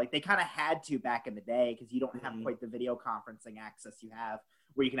anymore. Like they kind of had to back in the day because you don't have quite the video conferencing access you have,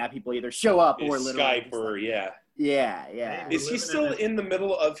 where you can have people either show up or literally Skype or yeah. Is he still in the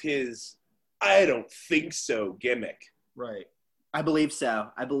middle of his "I don't think so" gimmick? Right. I believe so.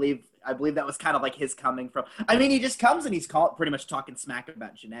 I believe that was kind of like his coming from. I mean, he just comes and he's pretty much talking smack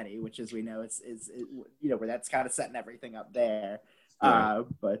about Jannetty, which, as we know, is where that's kind of setting everything up there. Yeah.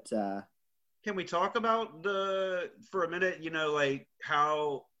 But can we talk about for a minute? Like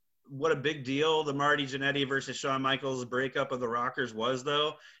what a big deal the Marty Jannetty versus Shawn Michaels breakup of the Rockers was,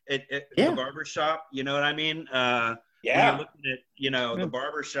 though. The barbershop. You know what I mean? Yeah. When you're looking at the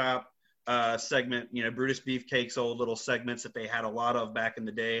barbershop segment, Brutus Beefcake's old little segments that they had a lot of back in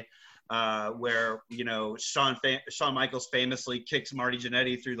the day, where Shawn Michaels famously kicks Marty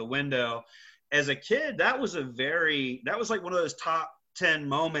Jannetty through the window. As a kid, that was like one of those top 10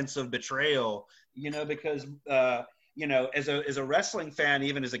 moments of betrayal, because as a wrestling fan,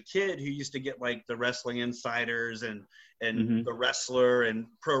 even as a kid who used to get like the Wrestling Insiders and The Wrestler and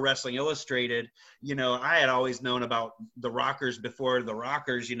Pro Wrestling Illustrated, I had always known about the Rockers before the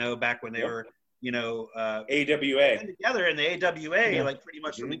Rockers, back when they were, AWA together in the AWA, like pretty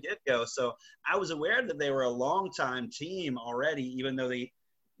much from the get-go. So I was aware that they were a long-time team already, even though they,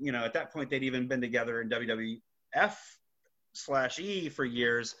 at that point they'd even been together in WWF/E for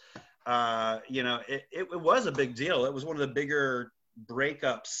years. It was a big deal. It was one of the bigger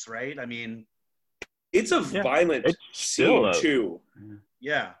breakups, right? I mean, it's a violent scene too.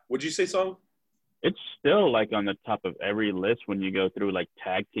 Yeah. Would you say so? It's still like on the top of every list when you go through like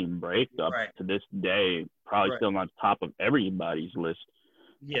tag team breakup to this day. Probably still on top of everybody's list.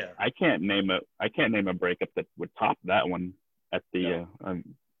 Yeah. I can't name a breakup that would top that one at the.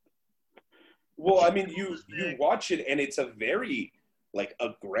 Well, I mean, you watch it and it's a very like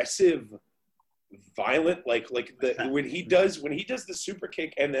aggressive, violent, when he does the super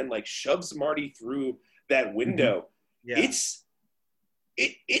kick and then like shoves Marty through that window. It's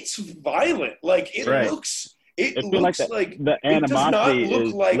violent. Like it looks like the animosity it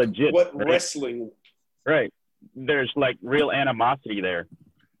does not look like legit, what wrestling. Right. There's like real animosity there.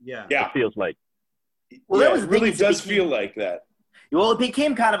 Yeah. It feels like. Well, it really does feel like that. Well, it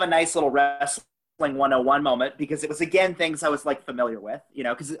became kind of a nice little wrestling 101 moment because it was again things I was like familiar with,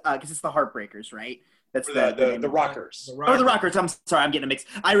 because it's the Heartbreakers, right? That's the Rockers. The Rockers. I'm sorry, I'm getting a mix.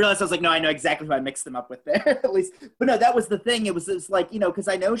 I realized I was like, no, I know exactly who I mixed them up with there at least. But no, that was the thing. It was like, because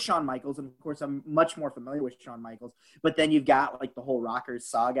I know Shawn Michaels, and of course I'm much more familiar with Shawn Michaels. But then you've got like the whole Rockers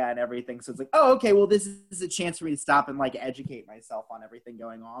saga and everything. So it's like, oh, okay, well this is a chance for me to stop and like educate myself on everything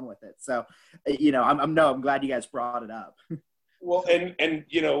going on with it. So, I'm glad you guys brought it up. Well, and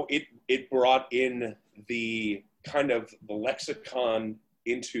it brought in the kind of the lexicon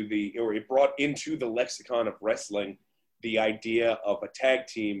it brought into the lexicon of wrestling the idea of a tag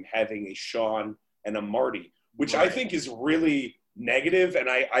team having a Shawn and a Marty, which I think is really negative, and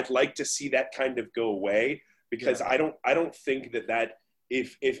I'd like to see that kind of go away because I don't think that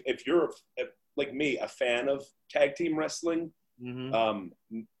if you're like me, a fan of tag team wrestling,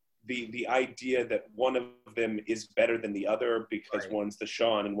 the idea that one of them is better than the other because one's the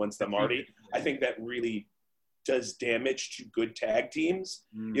Shawn and one's the Marty, I think that really does damage to good tag teams.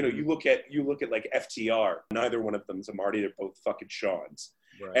 You look at like FTR, neither one of them is a Marty, they're both fucking Shawns.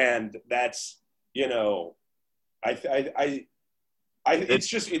 And that's, it's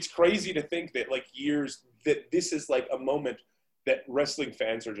crazy to think that like that this is like a moment that wrestling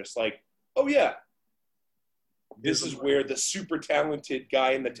fans are just like, oh yeah, this is where the super talented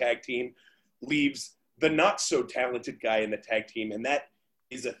guy in the tag team leaves the not so talented guy in the tag team. And that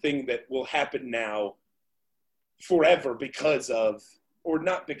is a thing that will happen now forever because of, or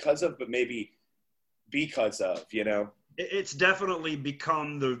not because of, but maybe because of, It's definitely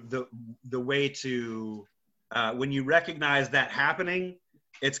become the way to, when you recognize that happening,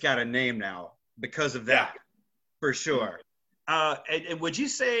 it's got a name now because of that, for sure. And would you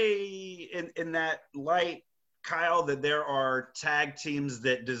say in that light, Kyle, that there are tag teams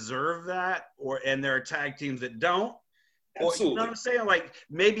that deserve that, and there are tag teams that don't? Absolutely. Or, you know what I'm saying? Like,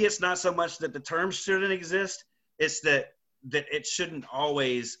 maybe it's not so much that the term shouldn't exist, it's that it shouldn't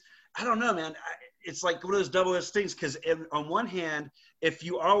always, I don't know, man. It's like one of those double-edged things, because on one hand, if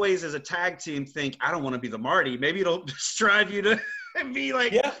you always as a tag team think, I don't want to be the Marty, maybe it'll strive you to be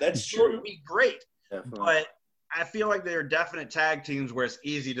like, yeah, that's true. Be great. Definitely. But I feel like there are definite tag teams where it's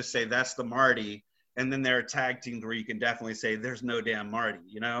easy to say that's the Marty. and then there are tag teams where you can definitely say there's no damn Marty,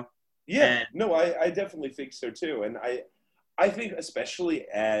 you know? Yeah, And, no, I definitely think so too. And I think especially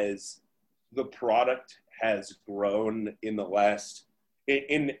as the product has grown in the last,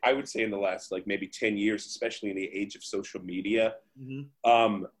 I would say in the last like maybe 10 years, especially in the age of social media,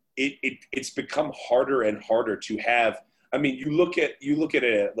 it's become harder and harder to have. I mean, you look at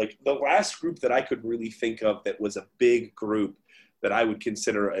it like the last group that I could really think of that was a big group that I would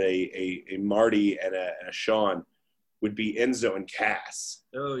consider a Marty and a Sean would be Enzo and Cass.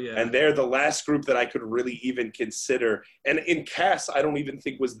 Oh yeah. And they're the last group that I could really even consider. And in Cass, I don't even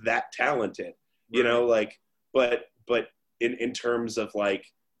think was that talented, you know, like, but in terms of like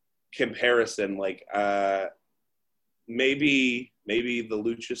comparison, like maybe the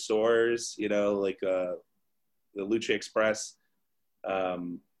Luchasaurus, you know, like the Lucha Express.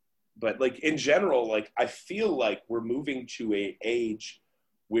 But like in general, like I feel like we're moving to a age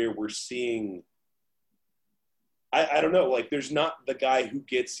where we're seeing, I don't know, like there's not the guy who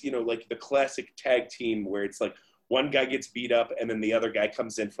gets, you know, like the classic tag team where it's like one guy gets beat up and then the other guy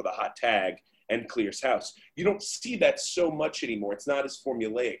comes in for the hot tag and clears house. You don't see that so much anymore. It's not as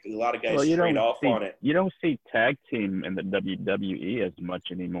formulaic. A lot of guys trade off on it. You don't see tag team in the WWE as much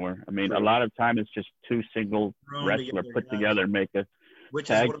anymore. I mean, a lot of time it's just two single wrestler put together make a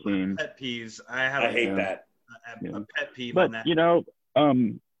tag team. Pet peeves. I hate that. A pet peeve but, on that. You know,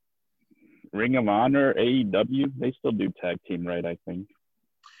 Ring of Honor, AEW, they still do tag team, right? I think.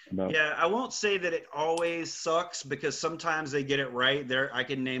 Yeah, I won't say that it always sucks because sometimes they get it right. I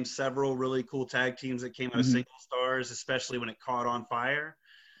can name several really cool tag teams that came out of single stars, especially when it caught on fire.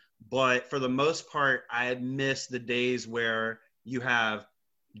 But for the most part, I miss the days where you have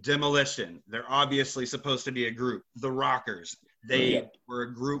Demolition. They're obviously supposed to be a group. The Rockers, they were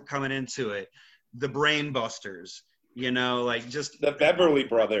a group coming into it. The Brain Busters. You know, like just the Beverly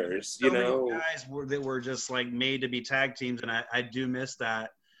Brothers, so you know, guys that were just like made to be tag teams. And I do miss that.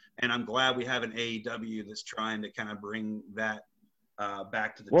 And I'm glad we have an AEW that's trying to kind of bring that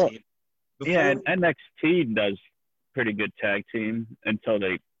back to the team. And NXT does pretty good tag team until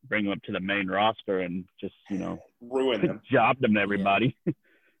they bring them up to the main roster and just, you know, ruin them, job them to everybody.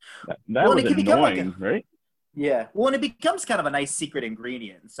 that was annoying, right? Yeah. Well, and it becomes kind of a nice secret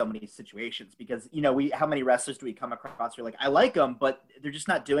ingredient in so many situations because, you know, how many wrestlers do we come across who are like, I like them, but they're just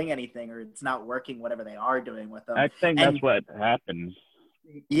not doing anything or it's not working, whatever they are doing with them. I think that's what happens.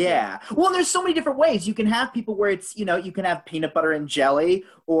 Yeah. Well, there's so many different ways. You can have people where it's, you know, you can have peanut butter and jelly,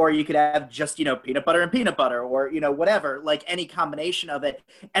 or you could have just, you know, peanut butter and peanut butter, or, you know, whatever, like any combination of it.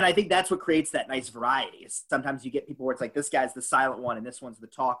 And I think that's what creates that nice variety. Sometimes you get people where it's like, this guy's the silent one and this one's the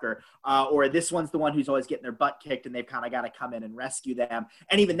talker, or this one's the one who's always getting their butt kicked and they've kind of got to come in and rescue them.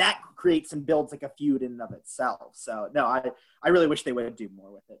 And even that creates and builds like a feud in and of itself. So no, I really wish they would do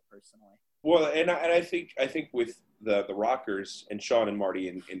more with it personally. Well, and I think with the Rockers and Sean and Marty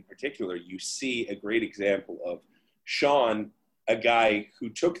in particular, you see a great example of Sean, a guy who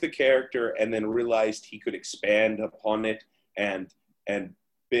took the character and then realized he could expand upon it and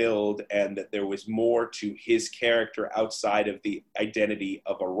build, and that there was more to his character outside of the identity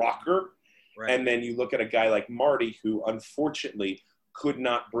of a rocker. Right. And then you look at a guy like Marty, who unfortunately could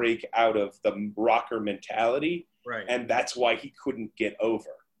not break out of the rocker mentality, right? And that's why he couldn't get over.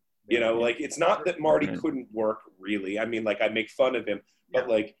 You know, like, it's not that Marty couldn't work, really. I mean, like, I make fun of him, but,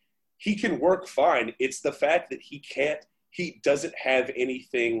 like, he can work fine. It's the fact that he doesn't have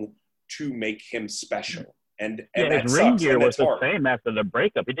anything to make him special. And his ring gear was the same after the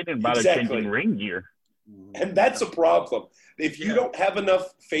breakup. He didn't bother changing ring gear. And that's a problem. If you don't have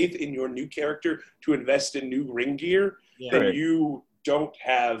enough faith in your new character to invest in new ring gear, then you don't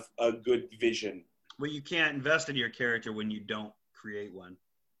have a good vision. Well, you can't invest in your character when you don't create one.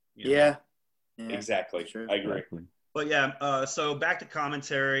 You know? Yeah, exactly. Sure. I agree. But yeah, so back to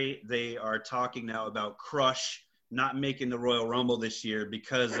commentary. They are talking now about Crush not making the Royal Rumble this year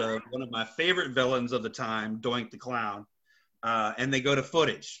because of one of my favorite villains of the time, Doink the Clown. And they go to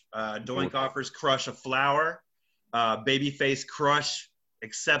footage. Doink offers Crush a flower. Babyface Crush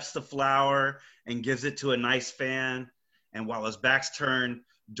accepts the flower and gives it to a nice fan. And while his back's turned,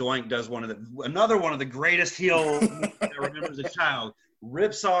 Doink does another one of the greatest heel I remember as a child.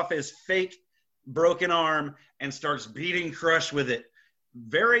 Rips off his fake broken arm and starts beating Crush with it.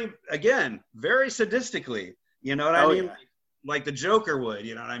 Very sadistically. You know what I mean? Yeah. Like the Joker would,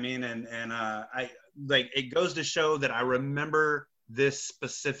 you know what I mean? And I like, it goes to show that I remember this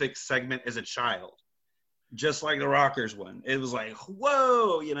specific segment as a child, just like the Rockers one. It was like,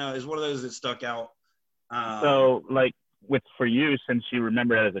 whoa, you know, it's one of those that stuck out. So, like, for you, since you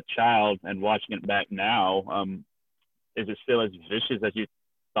remember it as a child and watching it back now, is it still as vicious as you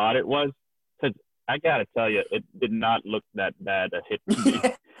thought it was? Because I gotta tell you, it did not look that bad a hit to me.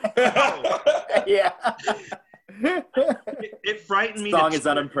 Yeah. It frightened me. Song is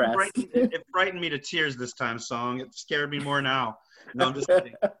unimpressed. It frightened me to tears this time. Song. It scared me more now. No, I'm just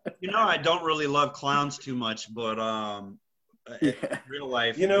kidding. I don't really love clowns too much, but in real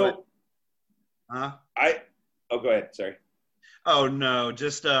life, go ahead. Sorry. Oh no,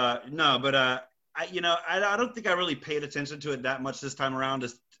 just no, but I don't think I really paid attention to it that much this time around.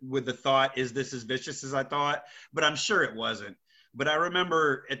 Just with the thought, is this as vicious as I thought? But I'm sure it wasn't. But I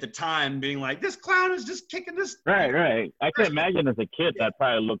remember at the time being like, this clown is just kicking this. Right. I can imagine as a kid that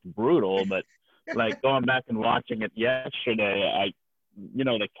probably looked brutal, but like going back and watching it yesterday,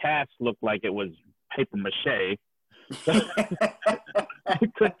 the cast looked like it was paper mache. You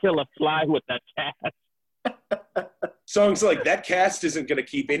could kill a fly with that cast. Songs like that cast isn't going to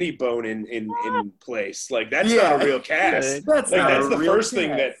keep any bone in place. Like that's not a real cast. That's the first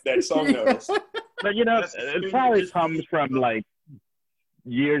thing that Song noticed. But it probably comes from like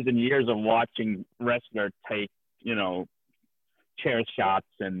years and years of watching wrestler take chair shots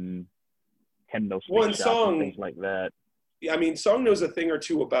and kendo stick shots and things like that. I mean, Song knows a thing or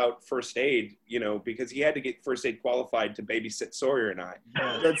two about first aid, because he had to get first aid qualified to babysit Sawyer and I.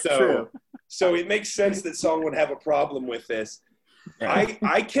 That's true. So it makes sense that Song would have a problem with this.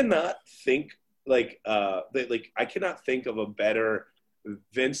 I cannot think I cannot think of a better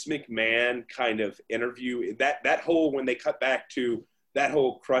Vince McMahon kind of interview. That whole, when they cut back to that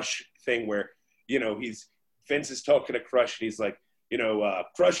whole Crush thing where, Vince is talking to Crush and he's like,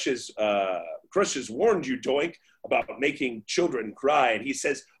 Crush has warned you, Doink, about making children cry. And he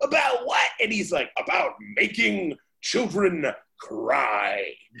says, about what? And he's like, about making children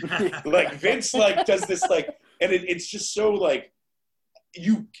cry. Like Vince does this and it's just so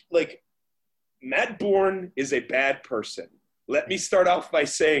Matt Bourne is a bad person. Let me start off by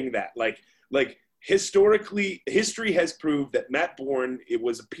saying that historically, history has proved that Matt Bourne, it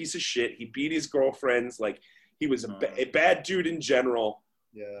was a piece of shit. He beat his girlfriends. He was a bad dude in general.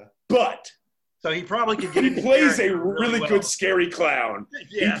 Yeah. But so he probably could get. He plays a really good scary clown.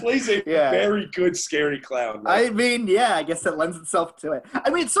 Yeah. He plays a very good scary clown. Right? I mean, yeah, I guess that lends itself to it. I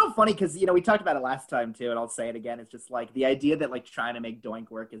mean, it's so funny because we talked about it last time too, and I'll say it again. It's just the idea that trying to make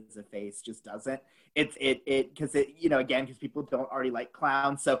Doink work as a face just doesn't. Because people don't already like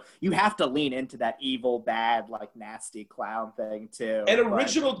clowns, so you have to lean into that evil, bad, nasty clown thing too. And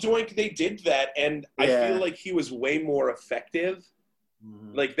original Doink, they did that, and I feel like he was way more effective.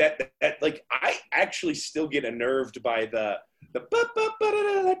 Mm-hmm. I actually still get unnerved by the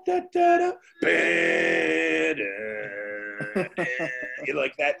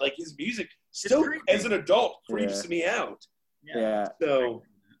his music still as an adult creeps me out. Yeah. So.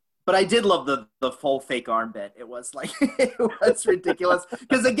 But I did love the full fake arm bit. It was it was ridiculous.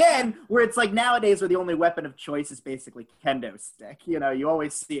 Because again, where it's nowadays where the only weapon of choice is basically kendo stick. You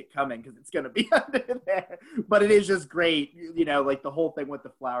always see it coming because it's going to be under there. But it is just great. The whole thing with the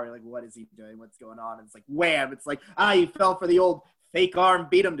flower. What is he doing? What's going on? And it's wham. It's you fell for the old fake arm,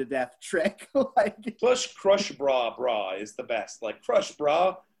 beat him to death trick. Plus Crush Bra is the best. Crush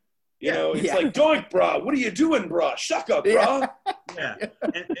Bra. It's Doink, brah. What are you doing, brah? Shuck up, brah. Yeah.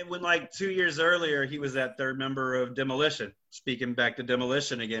 And when 2 years earlier, he was that third member of Demolition. Speaking back to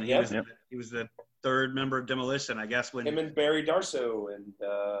Demolition again, he was the third member of Demolition, I guess. When him and Barry Darso and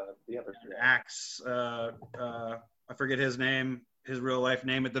the other three. Axe, I forget his name, his real life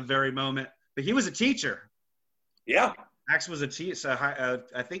name at the very moment, but he was a teacher. Yeah. Axe was a teacher.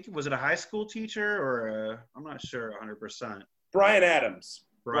 I think, was it a high school teacher or I'm not sure 100%. Brian Adams.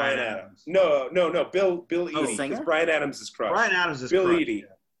 Brian Adams. No. Bill Eadie. Because Brian Adams is Crush. Brian Adams is Bill Crush. Eadie.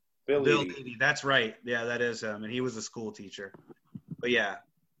 Yeah. Bill Eadie. That's right. Yeah, that is him. And he was a school teacher. But yeah,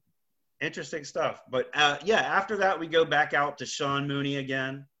 interesting stuff. But after that, we go back out to Sean Mooney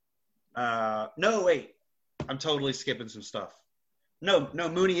again. No, wait. I'm totally skipping some stuff. No,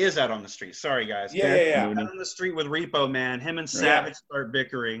 Mooney is out on the street. Sorry, guys. Yeah. Out on the street with Repo Man. Him and Savage start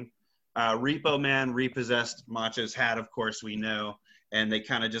bickering. Repo Man repossessed Macho's hat, of course, we know. And they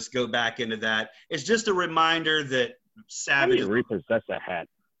kind of just go back into that. It's just a reminder that Savage... How do you repossess a hat?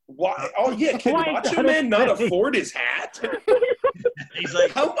 Why? Oh, yeah. Can Macho Man not afford his hat? He's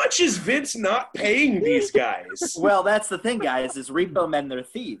how much is Vince not paying these guys? Well, that's the thing, guys, is Repo Men, they're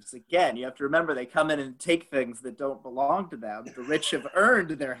thieves. Again, you have to remember they come in and take things that don't belong to them. The rich have earned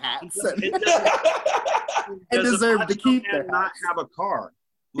their hats and deserve to keep their hats. Not have a car.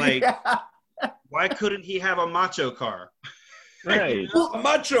 Why couldn't he have a Macho car? Right. A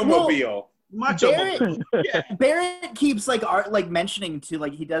Macho Mobile. Macho Barrett, yeah. Barrett keeps like mentioning to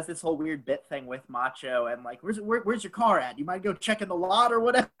like he does this whole weird bit thing with Macho and like where's your car at? You might go check in the lot or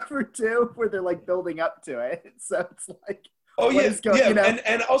whatever too, where they're like building up to it. So it's like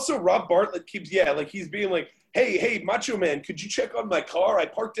and also Rob Bartlett keeps like he's being like, hey Macho Man, could you check on my car? I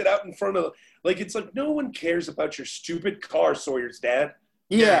parked it out in front of it's like no one cares about your stupid car, Sawyer's dad.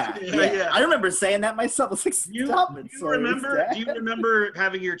 Yeah. I remember saying that myself. I was like, stop it. Do you remember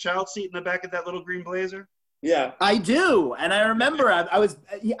having your child seat in the back of that little green Blazer? Yeah, I do, and I remember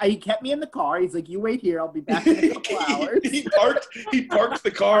he kept me in the car. He's like, "You wait here, I'll be back in a couple hours." he parked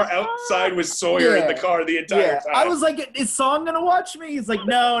the car outside with Sawyer in the car the entire time. I was like, "Is Song gonna watch me?" He's like,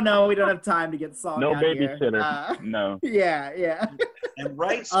 "No, we don't have time to get Song. No out babysitter. Here. No. Yeah. And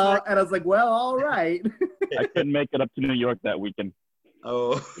right, and I was like, "Well, all right." I couldn't make it up to New York that weekend.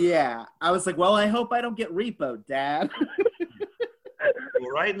 Oh. Yeah, I was like, "Well, I hope I don't get repoed, Dad." Well,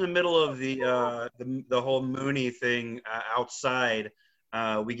 right in the middle of the whole Mooney thing outside,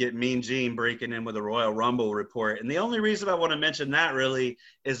 we get Mean Gene breaking in with a Royal Rumble report. And the only reason I want to mention that really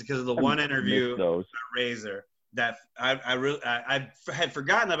is because of the one interview with Razor that I had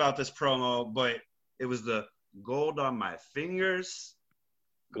forgotten about this promo, but it was the gold on my fingers,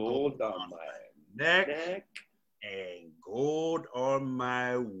 gold on my neck, and gold on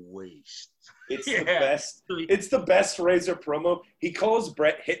my waist. It's the best. It's the best Razor promo. He calls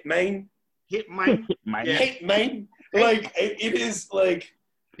Brett Hitman. Hitman. Hitman. Like it is like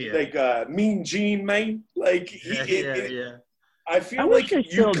Mean Gene man. Like I feel like you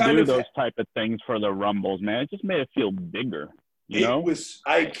still do those type of things for the Rumbles, man. It just made it feel bigger.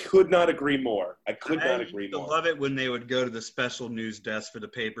 I could not agree more. I love it when they would go to the special news desk for the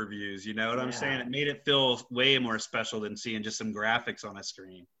pay-per-views. You know what I'm saying? It made it feel way more special than seeing just some graphics on a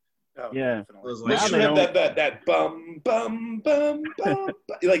screen. Oh, yeah. They should have that bum bum bum bum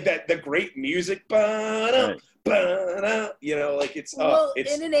like that the great music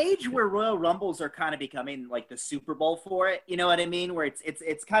it's in an age where Royal Rumbles are kind of becoming like the Super Bowl for it, you know what I mean? Where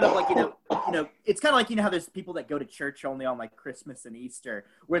it's kind of like it's kind of like how there's people that go to church only on like Christmas and Easter,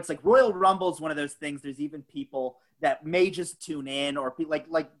 where it's like Royal Rumble's one of those things. There's even people that may just tune in, or like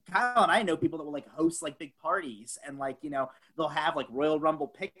Kyle and I know people that will like host like big parties and they'll have like Royal Rumble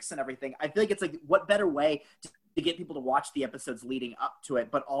picks and everything. I feel like it's like what better way to get people to watch the episodes leading up to it,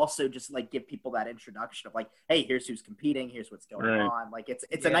 but also just like give people that introduction of like, hey, here's who's competing, here's what's going on. Like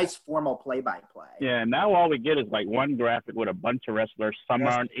it's a nice formal play-by-play. Yeah, now all we get is like one graphic with a bunch of wrestlers. Some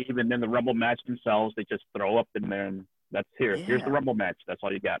aren't even in the Rumble match themselves. They just throw up in there and that's here. Yeah. Here's the Rumble match. That's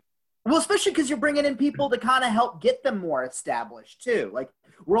all you got. Well, especially because you're bringing in people to kind of help get them more established too. Like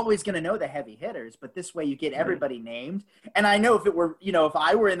we're always going to know the heavy hitters, but this way you get everybody named. And I know if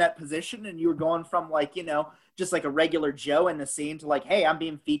I were in that position and you were going from like, just like a regular Joe in the scene to like, hey, I'm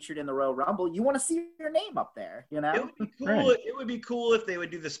being featured in the Royal Rumble. You want to see your name up there, It would be cool. Right. It would be cool if they would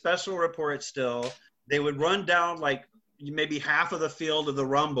do the special report still. They would run down like maybe half of the field of the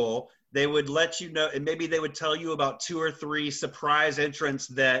Rumble. They would let you know, and maybe they would tell you about 2 or 3 surprise entrants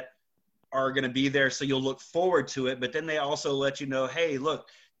that are going to be there, so you'll look forward to it. But then they also let you know, hey, look,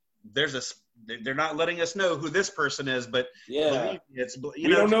 they're not letting us know who this person is, but we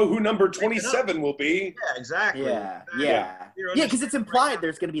don't know who number 27 will be. Yeah, exactly. Yeah, because it's implied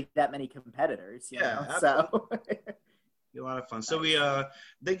there's going to be that many competitors. You know? So be a lot of fun. So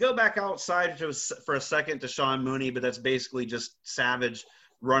they go back outside for a second to Sean Mooney, but that's basically just Savage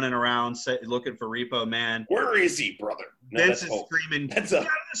running around looking for Repo Man. Where is he, brother? No, Vince is screaming, get out of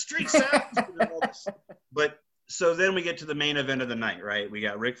the street, Savage! But so then we get to the main event of the night, right? We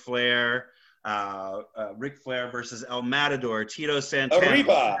got Ric Flair versus El Matador, Tito Santana,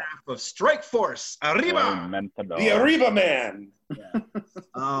 Arriba of Strikeforce, Arriba, the Arriba Man. Yeah.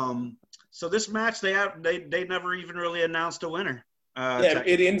 So this match, they never even really announced a winner.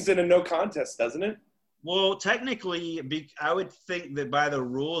 It ends in a no contest, doesn't it? Well, technically, I would think that by the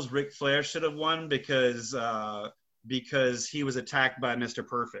rules, Ric Flair should have won because he was attacked by Mr.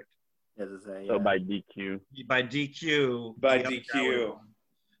 Perfect. So by DQ. By DQ.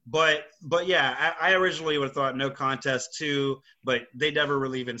 But yeah, I originally would have thought no contest too, but they never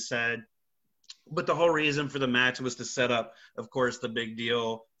really even said. But the whole reason for the match was to set up, of course, the big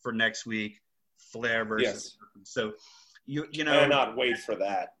deal for next week, Flair versus. Yes. So you know. I cannot wait for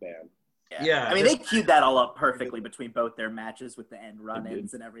that, man. Yeah. I mean, they queued that all up perfectly between both their matches with the end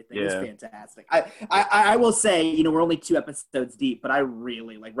run-ins and everything. Yeah. It was fantastic. I will say, we're only 2 episodes deep, but I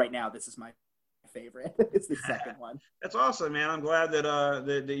really, like, right now, this is my favorite. It's the second one. That's awesome, man. I'm glad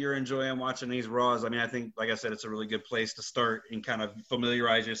that you're enjoying watching these Raws. I mean, I think, like I said, it's a really good place to start and kind of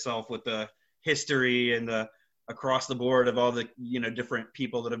familiarize yourself with the history and the across the board of all the, different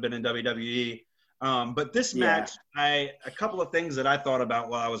people that have been in WWE. But this match, a couple of things that I thought about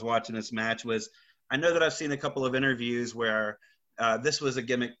while I was watching this match was, I know that I've seen a couple of interviews where this was a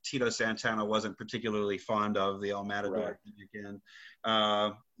gimmick Tito Santana wasn't particularly fond of, the El Matador gimmick. And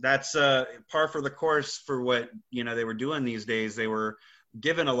that's par for the course for what, they were doing these days. They were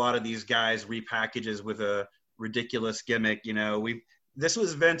giving a lot of these guys repackages with a ridiculous gimmick. This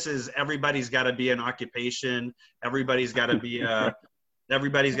was Vince's, everybody's got to be an occupation. Everybody's got to be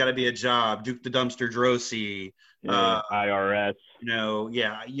everybody's got to be a job. Duke the Dumpster Drosy. IRS. You're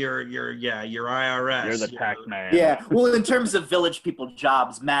IRS. You're the tax man. Yeah. Well, in terms of village people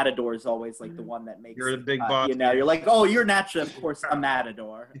jobs, Matador is always like the one that makes. You're the big boss. You're like, oh, you're naturally, of course, a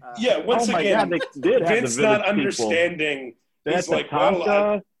Matador. Once again, God, they did have Vince the not village understanding. That's He's like,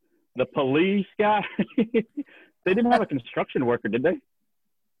 Tonka, the police guy. They didn't have a construction worker, did they?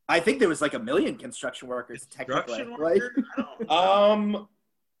 I think there was like 1 million construction workers technically.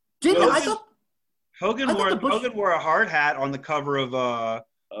 Hogan wore a hard hat on the cover of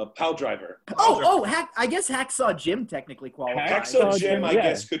Pal Driver. I guess Hacksaw Jim technically qualifies. Hacksaw Jim, I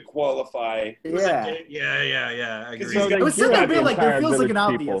guess, could qualify. Yeah. I agree. It was still there feels like an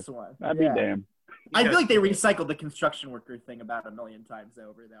obvious one. I'd be damned. I feel like they recycled the construction worker thing about 1 million times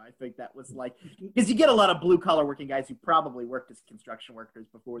over, though. I think that was like, because you get a lot of blue-collar working guys who probably worked as construction workers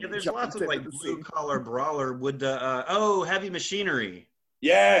before. Yeah, there's lots of like blue-collar brawler would heavy machinery.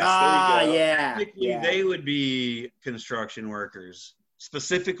 Yes, there you go. Typically, they would be construction workers,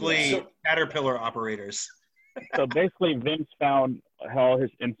 specifically Caterpillar operators. So basically, Vince found all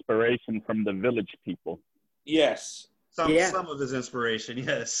his inspiration from the village people. Yes. Some of his inspiration,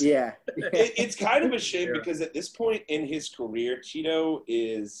 yes. Yeah. It's kind of a shame because at this point in his career, Tito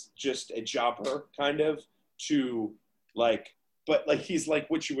is just a jobber, kind of, to like, but like he's like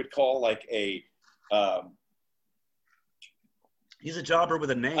what you would call like a. He's a jobber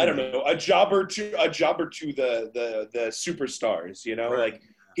with a name. I don't know, a jobber to the superstars. Right. Like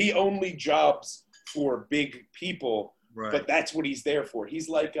he only jobs for big people, but that's what he's there for. He's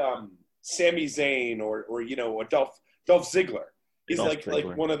like Sami Zayn or Dolph Ziggler. He's like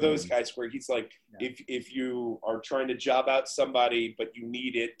one of those guys where he's like, if you are trying to job out somebody, but you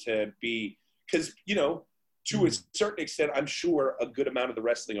need it to be, because, to a certain extent, I'm sure a good amount of the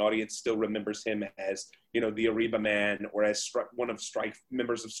wrestling audience still remembers him as, the Ariba Man or as one of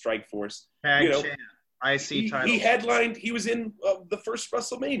members of Strikeforce. IC title. He headlined, he was in the first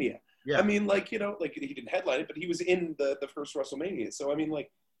WrestleMania. Yeah. I mean, like, he didn't headline it, but he was in the first WrestleMania. So, I mean,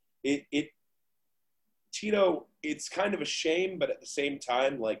 like, Tito, it's kind of a shame, but at the same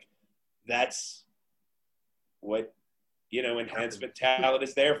time, like, that's what, enhancement talent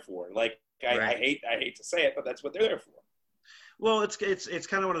is there for. Like, I hate to say it, but that's what they're there for. Well, it's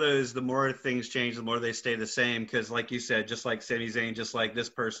kind of one of those, the more things change, the more they stay the same. Because like you said, just like Sami Zayn, just like this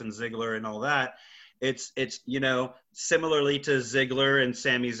person, Ziggler and all that, it's similarly to Ziggler and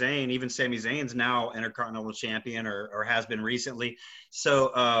Sami Zayn, even Sami Zayn's now Intercontinental Champion or has been recently.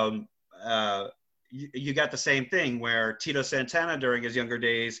 So you got the same thing where Tito Santana during his younger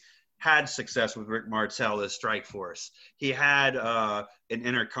days had success with Rick Martel as Strikeforce. He had an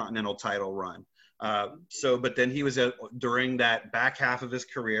Intercontinental title run. But then he was during that back half of his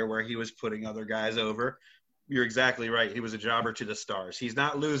career where he was putting other guys over. You're exactly right. He was a jobber to the stars. He's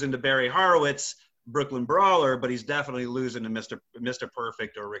not losing to Barry Horowitz, Brooklyn Brawler, but he's definitely losing to Mr.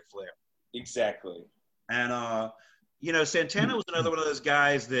 Perfect or Ric Flair. Exactly. And, Santana was another one of those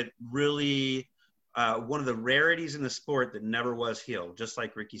guys that really one of the rarities in the sport that never was heel, just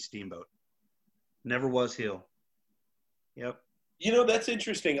like Ricky Steamboat. Never was heel. Yep. That's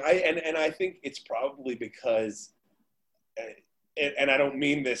interesting. I think it's probably because, and I don't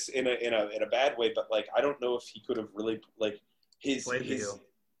mean this in a bad way, but like I don't know if he could have really like his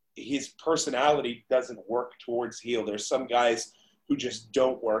personality doesn't work towards heel. There's some guys who just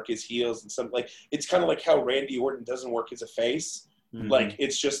don't work as heels, and some like it's kind of like how Randy Orton doesn't work as a face. Mm-hmm. Like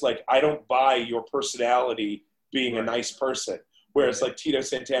it's just like I don't buy your personality being a nice person. Whereas like Tito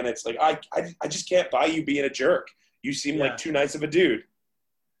Santana, it's like I just can't buy you being a jerk. You seem like too nice of a dude.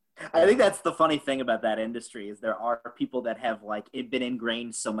 I think that's the funny thing about that industry is there are people that have like it been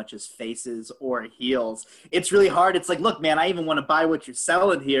ingrained so much as faces or heels. It's really hard. It's like, look, man, I even want to buy what you're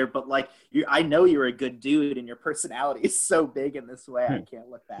selling here, but like I know you're a good dude and your personality is so big in this way. I can't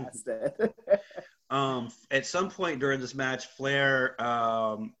look past it. At some point during this match, Flair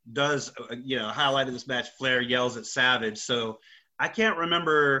does, highlighted this match, Flair yells at Savage. So I can't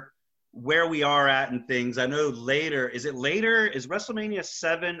remember where we are at and things. I know later. Is WrestleMania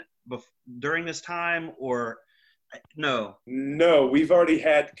 7 during this time or no? No, we've already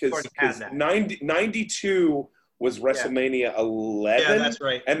had because 92 was WrestleMania 11. Yeah, that's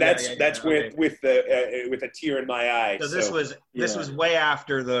right. And that's okay. with a tear in my eye. So this was way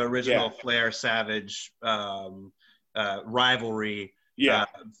after the original Flair Savage rivalry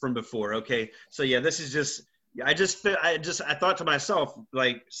from before. Okay, so this is just. I thought to myself,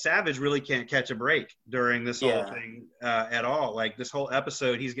 like, Savage really can't catch a break during this whole thing at all. Like, this whole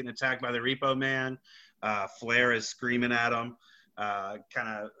episode, he's getting attacked by the Repo Man. Flair is screaming at him. Kind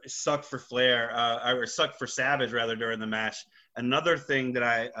of sucked for Flair, or sucked for Savage, rather, during the match. Another thing that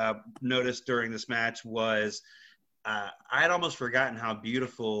I noticed during this match was I had almost forgotten how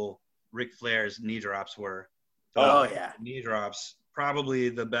beautiful Ric Flair's knee drops were. Knee drops. Probably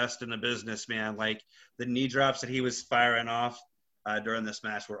the best in the business, man. Like, the knee drops that he was firing off during this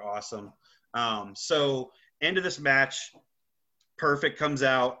match were awesome. So into this match, Perfect comes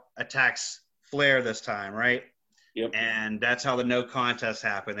out, attacks Flair this time, right? Yep. And that's how the no contest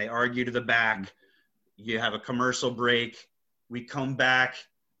happened. They argue to the back. You have a commercial break. We come back,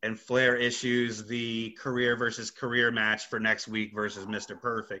 and Flair issues the career versus career match for next week versus Mr.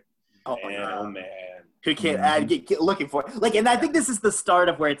 Perfect. Oh man. Who can't get looking for it. Like, and I think this is the start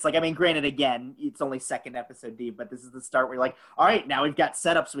of where it's like, I mean, granted, again, it's only second episode deep, but this is the start where you're like, all right, now we've got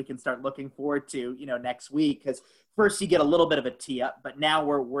setups we can start looking forward to, next week. Because first you get a little bit of a tee up, but now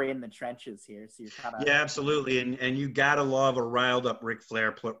we're in the trenches here. So you're kind of. Yeah, absolutely. And you got to love a riled up Ric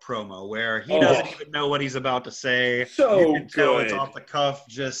Flair promo where he doesn't even know what he's about to say. So you can tell good. It's off the cuff,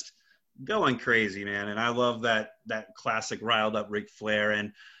 just going crazy, man. And I love that classic riled up Ric Flair.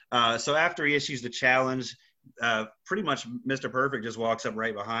 And so after he issues the challenge, pretty much Mr. Perfect just walks up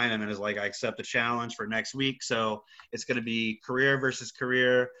right behind him and is like, I accept the challenge for next week. So it's going to be career versus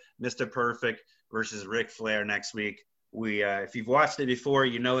career, Mr. Perfect versus Ric Flair next week. If you've watched it before,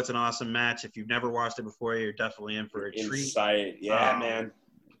 it's an awesome match. If you've never watched it before, you're definitely in for a treat. Yeah, man.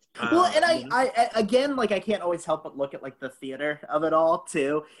 Well, and I again, like, I can't always help but look at, like, the theater of it all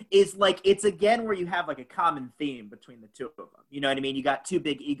too. Is like, it's again where you have, like, a common theme between the two of them. You know what I mean? You got two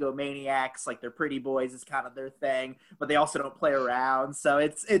big egomaniacs, like, they're pretty boys is kind of their thing, but they also don't play around. So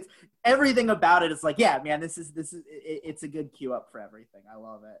it's everything about it is like, yeah, man, it's a good cue up for everything. I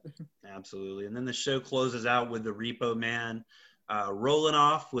love it. Absolutely. And then the show closes out with the Repo Man rolling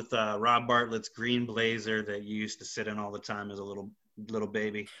off with Rob Bartlett's green blazer that you used to sit in all the time as a little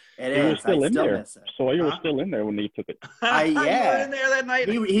baby. It was still in there. Sawyer was still in there when he took it. Yeah. You were in there that night.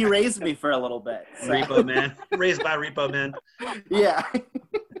 He raised me for a little bit. So. Repo Man. Raised by Repo Man. Yeah.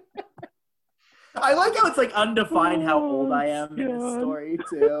 I like how it's like undefined how old I am in this story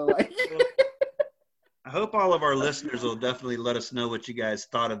too. Like. I hope all of our listeners will definitely let us know what you guys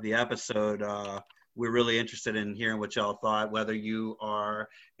thought of the episode. We're really interested in hearing what y'all thought, whether you are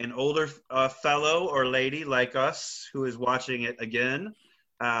an older fellow or lady like us who is watching it again,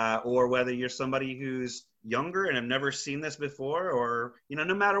 or whether you're somebody who's younger and have never seen this before, or,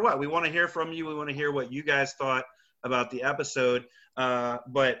 no matter what, we want to hear from you. We want to hear what you guys thought about the episode.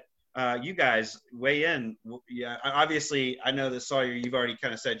 But you guys weigh in. Yeah, obviously, I know that Sawyer, you've already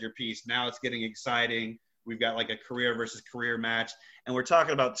kind of said your piece. Now it's getting exciting. We've got like a career versus career match. And we're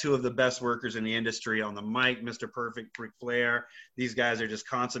talking about two of the best workers in the industry on the mic, Mr. Perfect, Ric Flair. These guys are just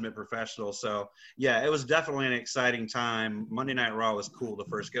consummate professionals. So, yeah, it was definitely an exciting time. Monday Night Raw was cool the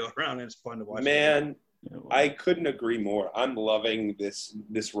first go around, and it's fun to watch. Man, I couldn't agree more. I'm loving this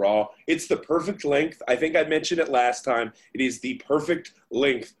Raw. It's the perfect length. I think I mentioned it last time. It is the perfect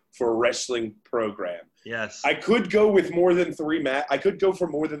length for a wrestling program. Yes. I could go with more than three I could go for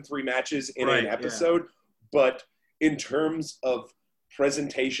more than 3 matches in an episode, but in terms of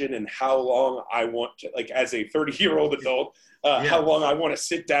presentation and how long I want to, like, as a 30-year-old adult, how long I want to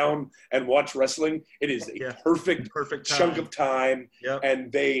sit down and watch wrestling, it is a perfect chunk of time. Yep.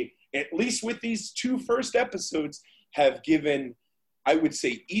 And they, at least with these 2 first episodes, have given, I would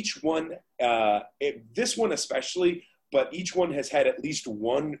say, each one, this one especially, but each one has had at least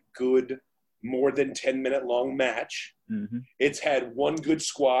one good, more than 10-minute long match. Mm-hmm. It's had one good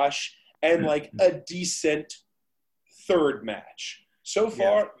squash and like a decent third match. So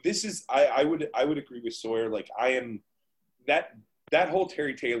far, this is I would agree with Sawyer. Like, I am that whole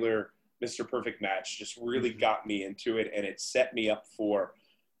Terry Taylor Mr. Perfect match just really got me into it, and it set me up for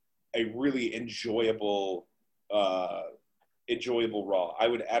a really enjoyable Raw. I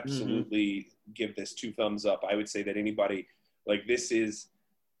would absolutely give this 2 thumbs up. I would say that anybody, like,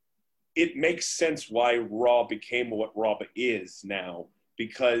 it makes sense why Raw became what Raw is now,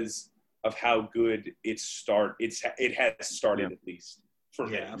 because of how good it has started, at least for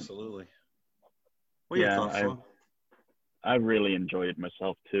me. Absolutely. I really enjoyed it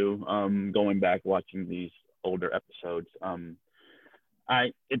myself too. Going back watching these older episodes,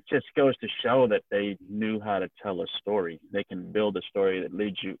 it just goes to show that they knew how to tell a story. They can build a story that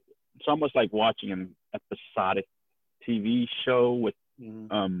leads you. It's almost like watching an episodic TV show with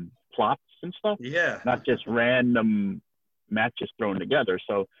plots and stuff. Yeah. Not just random matches thrown together.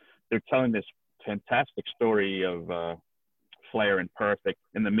 So they're telling this fantastic story of Flair and Perfect.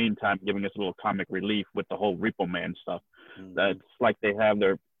 In the meantime, giving us a little comic relief with the whole Repo Man stuff. That's like they had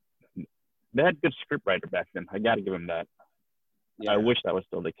good scriptwriter back then. I got to give them that. Yeah. I wish that was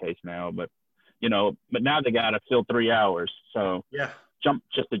still the case now, but now they got to fill 3 hours. So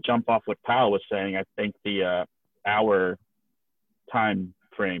to jump off what Kyle was saying, I think the hour time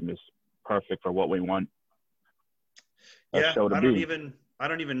frame is perfect for what we want. Show to be. I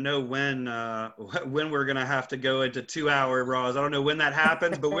don't even know when we're gonna have to go into 2 hour Raws. I don't know when that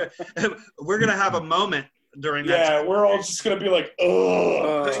happens, but we're gonna have a moment during that. Yeah, we're all just gonna be like,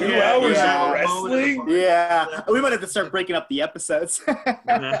 oh, 2 hours of wrestling. Yeah, we might have to start breaking up the episodes.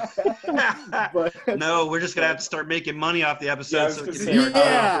 No, we're just gonna have to start making money off the episodes.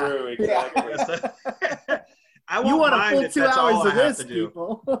 Exactly. You want a full 2 hours of this,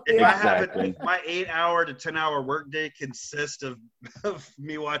 people. If I have my 8 hour to 10 hour workday consists of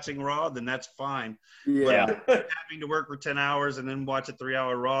me watching Raw, then that's fine. Yeah. But having to work for 10 hours and then watch a 3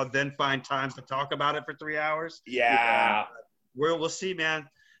 hour Raw, then find times to talk about it for 3 hours. Yeah. We'll see, man.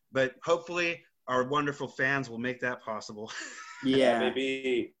 But hopefully our wonderful fans will make that possible. Yeah.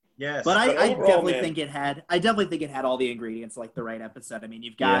 Maybe. Yes. But I definitely think it had all the ingredients, like the right episode. I mean,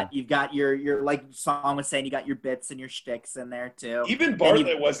 you've got your like Song was saying, you got your bits and your shticks in there too. Even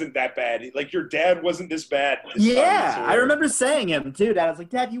Bartlett wasn't that bad. Like your dad wasn't this bad. I remember saying him too. Dad, I was like,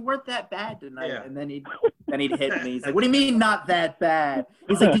 Dad, you weren't that bad tonight. Yeah. And then he'd hit me. He's like, what do you mean not that bad?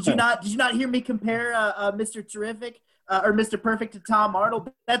 He's like, did you not hear me compare Mr. Terrific? Or Mr. Perfect to Tom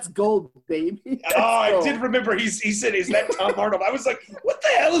Arnold? That's gold, baby. That's gold. I did remember he said, is that Tom Arnold? I was like, what the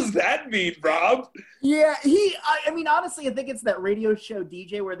hell does that mean, Rob? Yeah, I mean, honestly, I think it's that radio show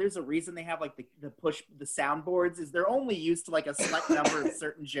DJ where there's a reason they have like the soundboards is they're only used to like a select number of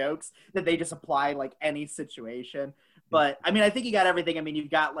certain jokes that they just apply like any situation. But I mean, I think you got everything. I mean, you've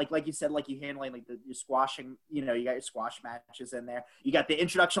got like you said, like you handling like your squashing, you got your squash matches in there. You got the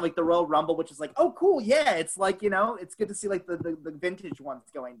introduction, like the Royal Rumble, which is like, oh, cool. Yeah. It's like, it's good to see like the vintage ones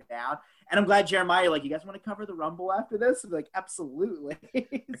going down. And I'm glad Jeremiah, like, you guys want to cover the Rumble after this? I'm like, absolutely. I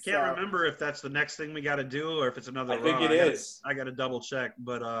can't remember if that's the next thing we got to do or if it's another. I think it is. I got to double check,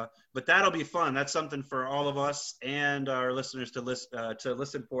 but that'll be fun. That's something for all of us and our listeners to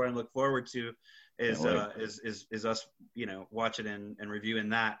listen for and look forward to. Is us, watching and reviewing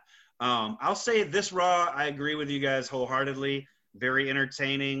that. I'll say this Raw, I agree with you guys wholeheartedly. Very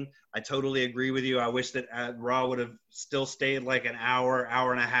entertaining. I totally agree with you. I wish that Raw would have still stayed like an hour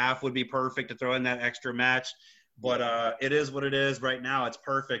and a half would be perfect to throw in that extra match. But it is what it is. Right now, it's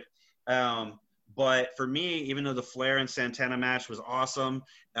perfect. But for me, even though the Flair and Santana match was awesome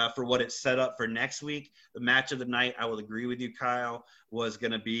for what it set up for next week, the match of the night, I will agree with you, Kyle, was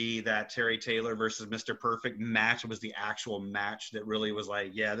going to be that Terry Taylor versus Mr. Perfect match. It was the actual match that really was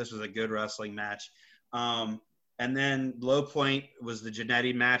like, yeah, this was a good wrestling match. And then low point was the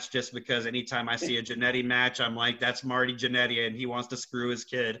Jannetty match, just because anytime I see a Jannetty match, I'm like, that's Marty Jannetty, and he wants to screw his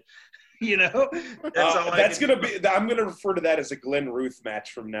kid. That's all. I'm gonna refer to that as a Glenn Ruth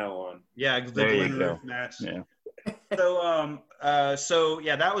match from now on. Yeah, the Glenn Ruth match. Yeah. So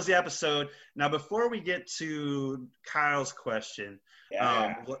that was the episode. Now, before we get to Kyle's question,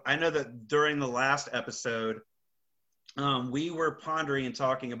 I know that during the last episode, we were pondering and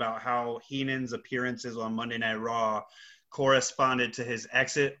talking about how Heenan's appearances on Monday Night Raw corresponded to his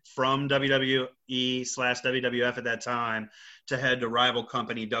exit from WWE/WWF at that time to head to rival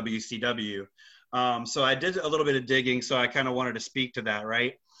company WCW. So I did a little bit of digging, so I kind of wanted to speak to that,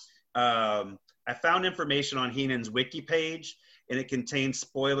 right? I found information on Heenan's wiki page, and it contains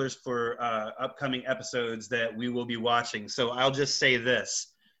spoilers for upcoming episodes that we will be watching. So I'll just say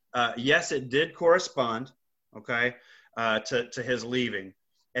this. Yes, it did correspond, okay, to his leaving.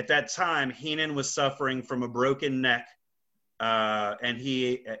 At that time, Heenan was suffering from a broken neck, and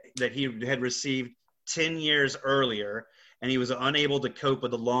he had received 10 years earlier, and he was unable to cope with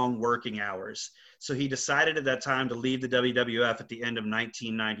the long working hours. So he decided at that time to leave the WWF at the end of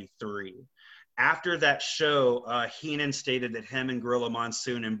 1993. After that show, Heenan stated that him and Gorilla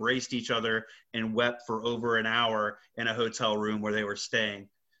Monsoon embraced each other and wept for over an hour in a hotel room where they were staying.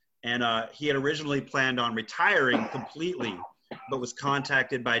 And he had originally planned on retiring completely, but was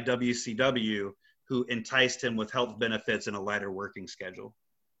contacted by WCW, who enticed him with health benefits and a lighter working schedule.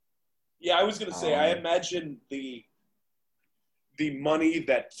 Yeah, I was going to say, I imagine the money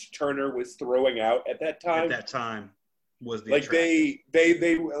that Turner was throwing out at that time. was the like attraction.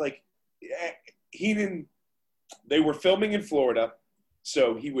 they like Heenan. They were filming in Florida,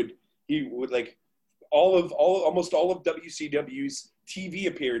 so he would like almost all of WCW's TV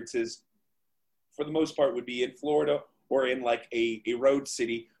appearances, for the most part, would be in Florida or in like a road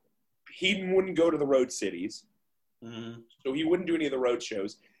city. Heenan wouldn't go to the road cities, so he wouldn't do any of the road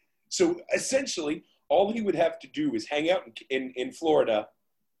shows. So essentially, all he would have to do is hang out in Florida,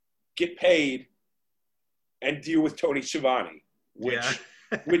 get paid, and deal with Tony Schiavone,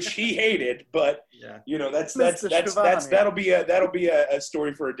 which he hated. But you know, that'll be a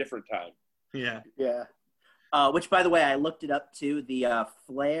story for a different time. Yeah. Which, by the way, I looked it up too. The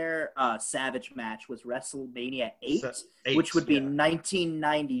Flair Savage match was WrestleMania 8, which would be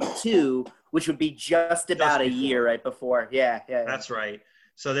 1992, which would be just about a year right before. Yeah. That's right.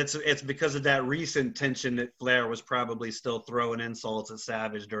 So it's because of that recent tension that Flair was probably still throwing insults at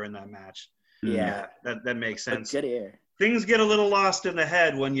Savage during that match. Yeah. That makes sense. Good ear. Things get a little lost in the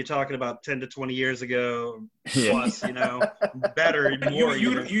head when you're talking about 10 to 20 years ago plus, you know, better, more.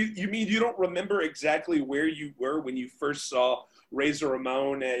 You mean you don't remember exactly where you were when you first saw Razor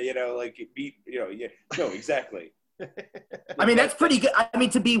Ramon, you know, like it beat, you know, no, exactly. I mean, that's pretty good. I mean,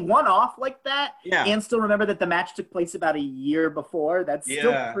 to be one off like that and still remember that the match took place about a year before, that's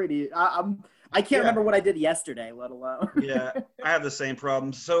still pretty, I can't remember what I did yesterday, let alone. Yeah, I have the same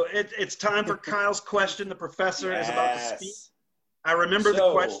problem. So it's time for Kyle's question. The professor is about to speak. I remember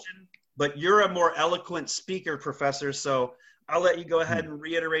the question, but you're a more eloquent speaker, Professor, so I'll let you go ahead and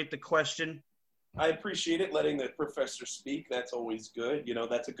reiterate the question. I appreciate it, letting the professor speak. That's always good. You know,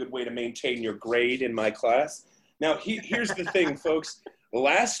 that's a good way to maintain your grade in my class. Now, here's the thing, folks.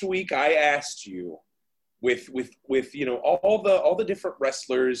 Last week I asked you, with you know, all the different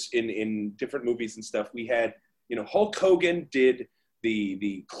wrestlers in different movies and stuff. We had, you know, Hulk Hogan did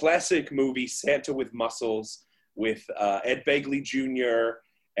the classic movie Santa with Muscles with Ed Begley Jr.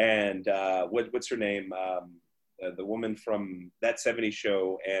 and what's her name, the woman from That 70s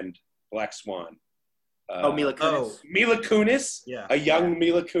Show and Black Swan. Mila Kunis. Mila Kunis, a young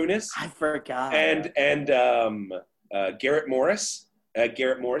Mila Kunis. I forgot. And Garrett Morris.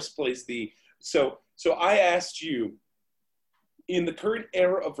 Garrett Morris plays the So I asked you, in the current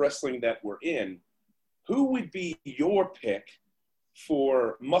era of wrestling that we're in, who would be your pick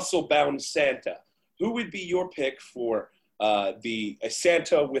for Muscle-Bound Santa? Who would be your pick for the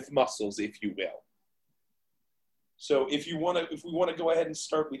Santa with muscles, if you will? So if we want to go ahead and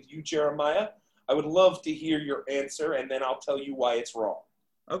start with you, Jeremiah, I would love to hear your answer, and then I'll tell you why it's wrong.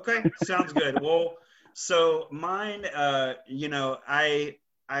 Okay, sounds good. Well, so mine, you know, I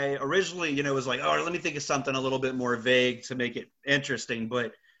originally, you know, was like, oh, let me think of something a little bit more vague to make it interesting.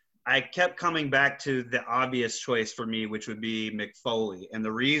 But I kept coming back to the obvious choice for me, which would be Mick Foley. And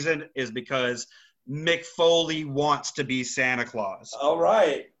the reason is because Mick Foley wants to be Santa Claus. All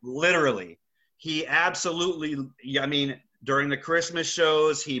right. Literally. He absolutely, I mean, during the Christmas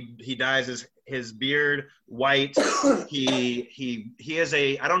shows, he dyes his beard white. He is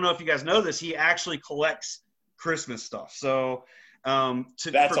I don't know if you guys know this, he actually collects Christmas stuff. So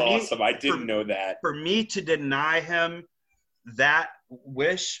that's awesome. I didn't know that. For me to deny him that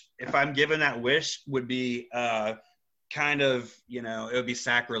wish, if I'm given that wish, would be kind of, you know, it would be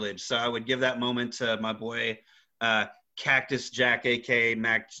sacrilege. So I would give that moment to my boy Cactus Jack, aka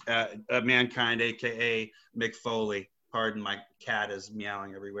Mankind, aka Mick Foley. Pardon, my cat is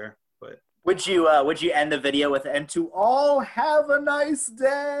meowing everywhere. But would you end the video with "and to all have a nice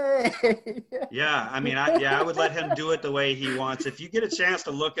day"? Yeah, I mean, I would let him do it the way he wants. If you get a chance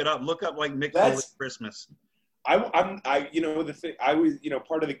to look up like Mick Foley Christmas. You know, the thing I was, you know,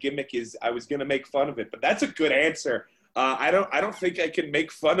 part of the gimmick is I was gonna make fun of it, but that's a good answer. I don't think I can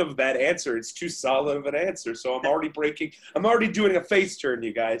make fun of that answer. It's too solid of an answer. So I'm already doing a face turn,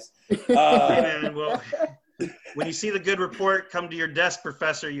 you guys. Hey man, well, when you see the good report come to your desk,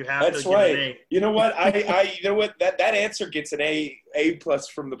 Professor, you have to give an A. You know what? You know what? That answer gets an A+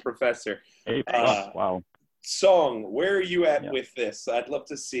 from the professor. A+. Wow. Song, where are you at with this? I'd love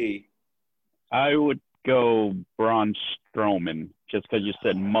to see. I would go Braun Strowman, just because you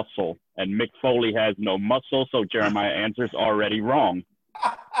said muscle, and Mick Foley has no muscle, so Jeremiah answer's already wrong.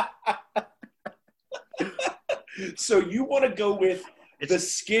 So you want to go with the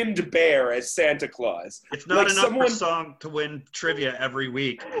skinned bear as Santa Claus? It's not enough for Song to win trivia every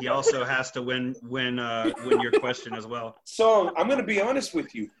week. He also has to win your question as well. Song, I'm going to be honest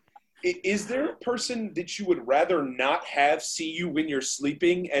with you. Is there a person that you would rather not have see you when you're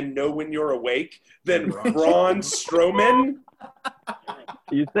sleeping and know when you're awake than Braun Strowman?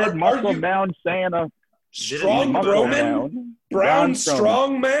 You said muscle-bound Santa. Strong Broman? Brown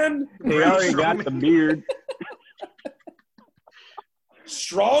Strong Man? He already got the beard.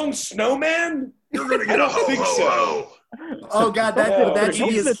 Strong snowman? You're gonna I get a don't ho think ho so. ho. Oh God, that should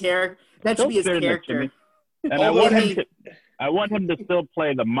be his Don't character. That should be his Don't say that, character. Jimmy. And Although I want him to still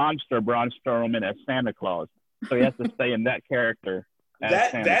play the monster Braun Strowman as Santa Claus. So he has to stay in that character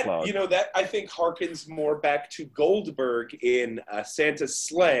as Santa Claus. You know, that I think harkens more back to Goldberg in Santa's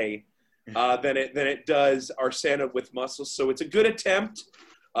Sleigh than it does our Santa with muscles. So it's a good attempt.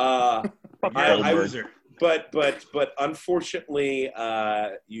 Loser. But unfortunately,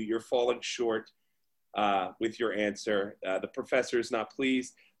 you're falling short with your answer. The professor is not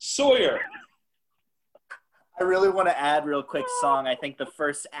pleased. Sawyer. I really want to add real quick song. I think the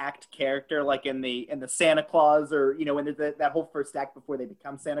first act character, like in the Santa Claus, or you know, when that whole first act before they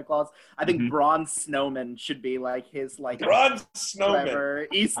become Santa Claus, I think Braun Snowman should be like his Braun Snowman. Whatever,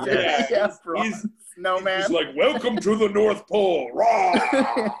 Easter. Yeah, Braun Snowman. He's like, welcome to the North Pole. Raw.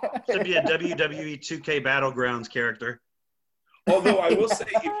 Should be a WWE 2K Battlegrounds character. Although I will say,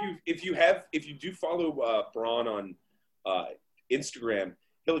 if you do follow Braun on Instagram,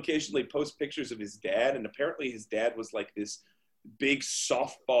 he'll occasionally post pictures of his dad, and apparently his dad was like this big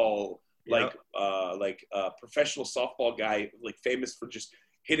softball, professional softball guy, like famous for just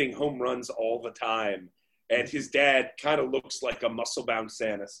hitting home runs all the time. And his dad kind of looks like a muscle-bound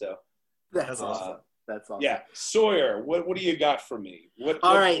Santa. So that's awesome. That's awesome. Yeah, Sawyer, what do you got for me? What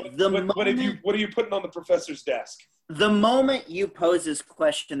are you putting on the professor's desk? The moment you posed this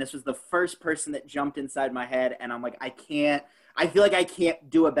question, this was the first person that jumped inside my head, and I'm like, I feel like I can't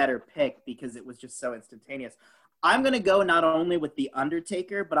do a better pick because it was just so instantaneous. I'm going to go not only with The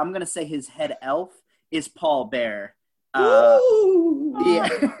Undertaker, but I'm going to say his head elf is Paul Bear. Yeah.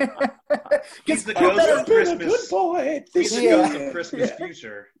 He's the ghost of Christmas. Good boy. He's the ghost of Christmas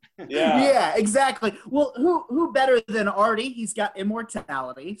future. Yeah, exactly. Well, who better than Artie? He's got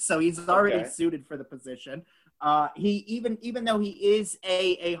immortality, so he's already suited for the position. He even though he is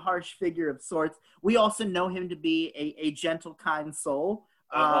a harsh figure of sorts, we also know him to be a gentle, kind soul.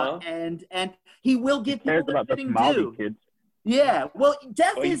 And he will give people the fitting due. Kids. Yeah, well,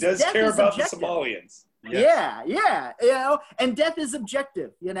 death he does care about the Somalians. Yes. Yeah, you know, and death is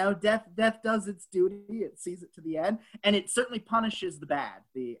objective. You know, death does its duty. It sees it to the end, and it certainly punishes the bad.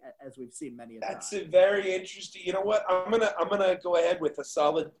 As we've seen many of. That's a very interesting. You know what? I'm gonna go ahead with a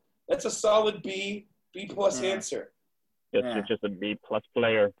solid. That's a solid B plus answer. It's just a B plus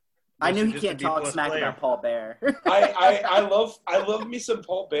player. I knew he can't talk smack about Paul Bear. I love me some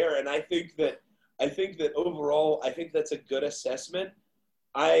Paul Bear, and I think that overall, I think that's a good assessment.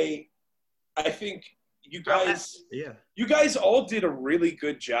 I think you guys all did a really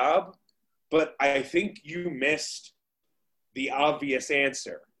good job, but I think you missed the obvious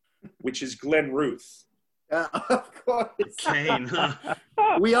answer, which is Glenn Ruth. Of course. Kane, huh?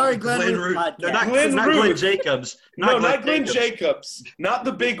 We are a Glenn Ruth podcast. No, not Glenn Jacobs. Not Glenn Jacobs. Not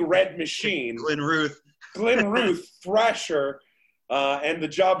the big red machine. Glenn Ruth. Glenn Ruth, Thrasher, and the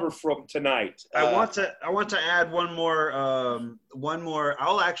jobber from tonight. I want to add one more.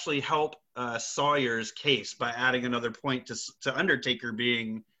 I'll actually help Sawyer's case by adding another point to Undertaker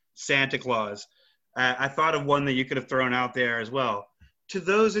being Santa Claus. I thought of one that you could have thrown out there as well. To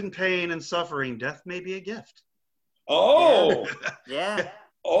those in pain and suffering, death may be a gift. Oh, yeah.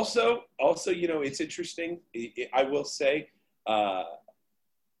 Also, you know, it's interesting. I will say,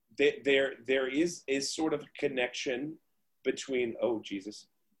 there is sort of a connection between. Oh Jesus,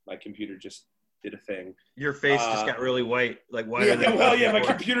 my computer just did a thing. Your face just got really white, like whiter than. Well, yeah, my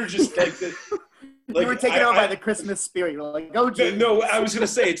computer just like the. Like, you were taken over by the Christmas spirit. You're like, oh, Jesus. No, I was going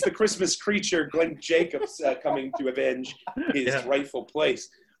to say it's the Christmas creature, Glenn Jacobs, coming to avenge his rightful place.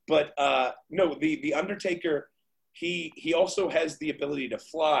 But no, the Undertaker, he also has the ability to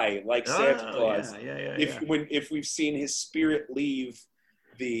fly like Santa Claus. If we've seen his spirit leave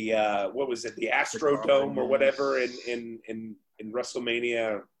the what was it, the Astrodome or whatever in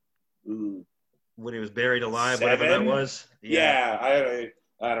WrestleMania. When he was buried alive, 7? Whatever that was. Yeah,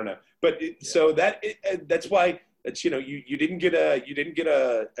 I don't know. But so that's why you know you didn't get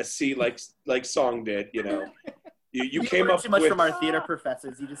a C like Song did, you know. You came up too much with, from our theater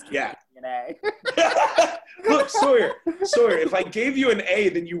professors. You just keep an A. Look, Sawyer, if I gave you an A,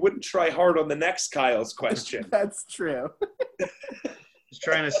 then you wouldn't try hard on the next Kyle's question. That's true. Just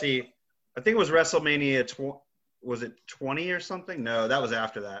trying to see. I think it was WrestleMania. Was it 20 or something? No, that was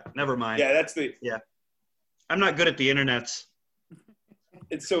after that. Never mind. Yeah, that's the. Yeah, I'm not good at the internets.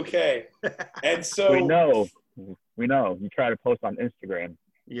 It's okay. And so we know. You try to post on Instagram.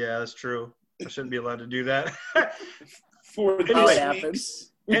 Yeah, that's true. I shouldn't be allowed to do that. For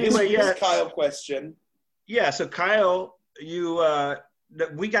this week's Kyle question. Yeah, so Kyle,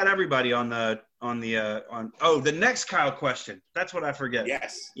 we got everybody on the on the next Kyle question. That's what I forget.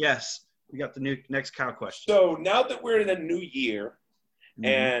 Yes. We got the next Kyle question. So now that we're in a new year,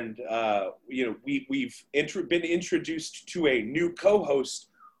 and we've been introduced to a new co-host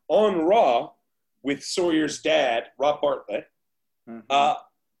on Raw with Sawyer's dad, Rob Bartlett.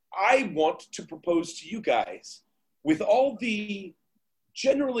 I want to propose to you guys, with all the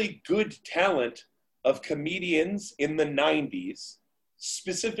generally good talent of comedians in the 90s,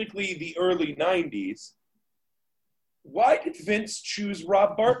 specifically the early 90s, why did Vince choose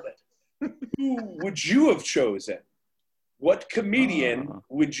Rob Bartlett? Who would you have chosen? What comedian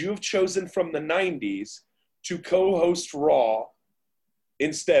would you have chosen from the 90s to co-host Raw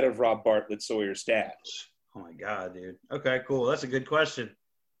instead of Rob Bartlett, Sawyer's dad? Oh, my God, dude. Okay, cool. That's a good question.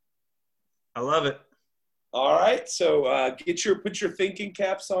 I love it. All right, so put your thinking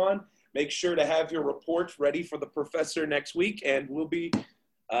caps on. Make sure to have your report ready for the professor next week, and we'll be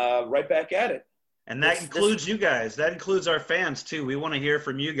right back at it. And that includes you guys. That includes our fans, too. We want to hear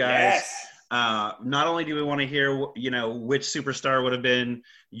from you guys. Yes. Not only do we want to hear, which superstar would have been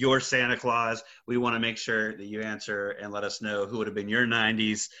your Santa Claus, we want to make sure that you answer and let us know who would have been your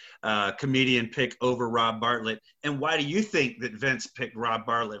 90s comedian pick over Rob Bartlett. And why do you think that Vince picked Rob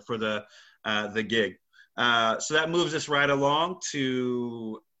Bartlett for the gig? So that moves us right along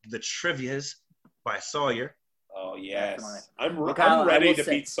to the trivias by Sawyer. Oh, yes. I'm ready to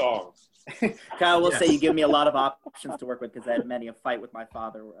beat songs. Kyle will say you give me a lot of options to work with because I had many a fight with my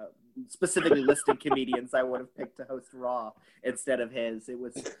father, specifically listed comedians I would have picked to host Raw instead of his. It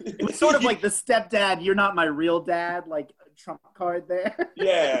was sort of like the stepdad, you're not my real dad, like trump card there.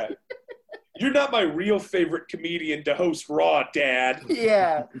 Yeah. You're not my real favorite comedian to host Raw, Dad.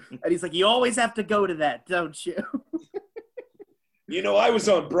 Yeah. And he's like, you always have to go to that, don't you? I was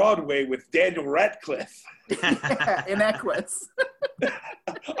on Broadway with Daniel Radcliffe. Yeah, in Equus.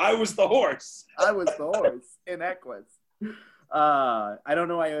 I was the horse. In Equus. I don't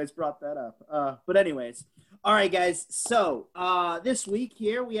know why I always brought that up. But anyways. All right, guys. So this week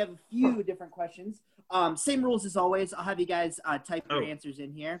here, we have a few different questions. Same rules as always. I'll have you guys type your answers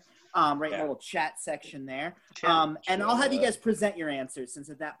in here. Right in the little chat section there. And I'll have you guys present your answers since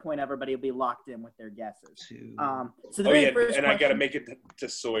at that point everybody will be locked in with their guesses. So the very first question, I got to make it to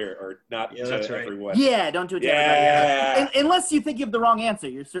Sawyer or not to everyone. Yeah, don't do it to everybody. Unless you think you have the wrong answer.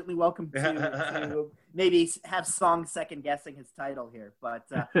 You're certainly welcome to maybe have Song second guessing his title here. But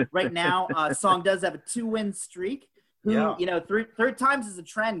right now, Song does have a 2-win streak. Third times is a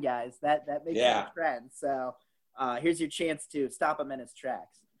trend, guys. That makes it a trend. So here's your chance to stop him in his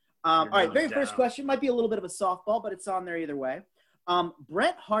tracks. All right, very first question might be a little bit of a softball, but it's on there either way.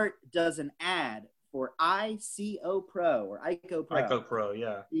 Bret Hart does an ad for ICO Pro or ICO Pro. ICO Pro,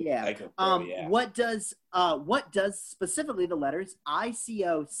 yeah. Yeah. ICO Pro, yeah. What does specifically the letters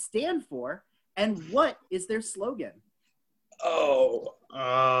ICO stand for, and what is their slogan? Oh,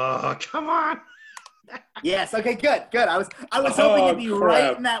 come on. Yes. Okay. Good. I was hoping you'd be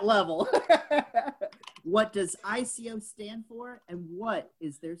right in that level. What does ICO stand for, and what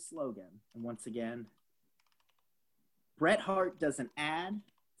is their slogan? And once again, Bret Hart does an ad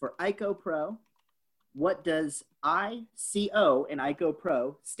for ICO Pro. What does ICO and ICO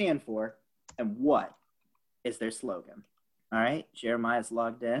Pro stand for, and what is their slogan? All right. Jeremiah's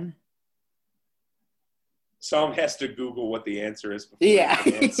logged in. Song has to Google what the answer is. Yeah.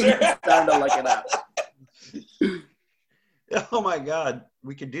 He's starting to look it up. Oh my God,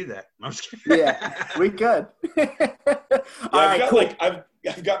 we could do that. I'm just kidding. Yeah, we could.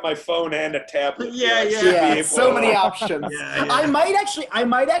 I've got my phone and a tablet. Yeah. So many options. Yeah. I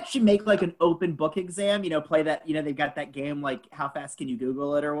might actually make like an open book exam. Play that. They've got that game like How Fast Can You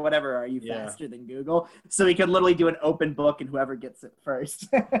Google It or whatever. Are you faster than Google? So we could literally do an open book, and whoever gets it first.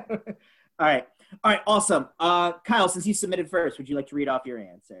 All right. Awesome. Kyle, since you submitted first, would you like to read off your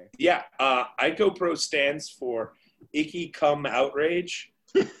answer? Yeah. ICO Pro stands for Icky Cum Outrage.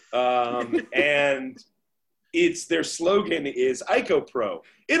 And their slogan is ICO Pro.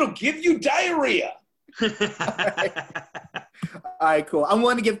 It'll give you diarrhea. All right, cool. I'm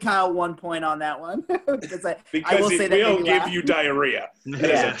willing to give Kyle 1 point on that one. because it will give you diarrhea. That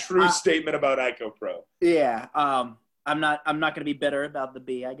is a true statement about ICO Pro. Yeah. I'm not going to be bitter about the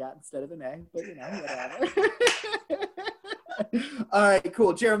B I got instead of an A, but whatever. All right,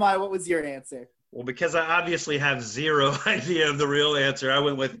 cool. Jeremiah, what was your answer? Well, because I obviously have zero idea of the real answer, I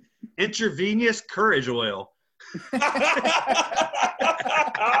went with intravenous courage oil.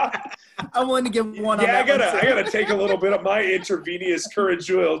 I'm willing to give one on that. I gotta take a little bit of my intravenous courage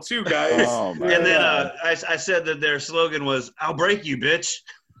oil too, guys. Oh, man. And then I said that their slogan was, "I'll break you, bitch."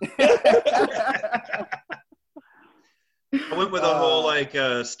 I went with a whole like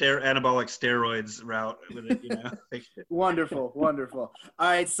anabolic steroids route with it, Like, Wonderful. All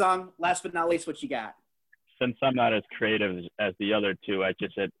right, Sung, last but not least, what you got? Since I'm not as creative as the other two, I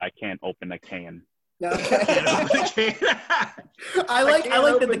just said I can't open a can. Okay. I like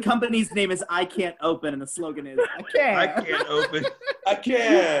that the company's name is I Can't Open and the slogan is I can't open. I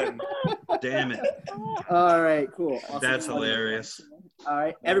can. Damn it. All right, cool. Awesome. That's hilarious. All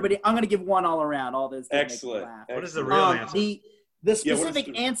right, everybody, I'm going to give one all around. All this. Excellent. What is the real answer? The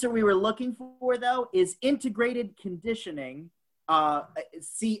specific answer we were looking for, though, is integrated conditioning,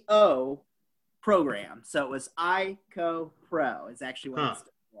 CO program. So it was ICO Pro is actually what it stood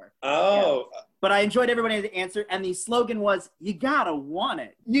for. Oh. Yeah. But I enjoyed everybody's answer, and the slogan was, you gotta want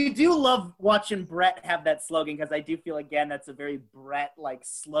it. You do love watching Brett have that slogan, because I do feel, again, that's a very Brett-like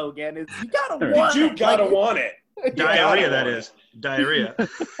slogan. Is you gotta want it. You gotta want it. Diarrhea, that is. Diarrhea.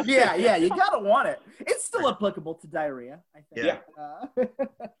 Yeah, you gotta want it. It's still applicable to diarrhea, I think. Yeah.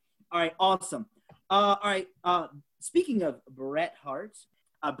 All right, awesome. All right, speaking of Bret Hart,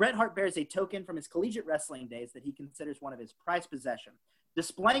 Bret Hart bears a token from his collegiate wrestling days that he considers one of his prized possessions.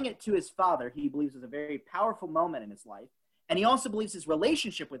 Displaying it to his father, he believes was a very powerful moment in his life, and he also believes his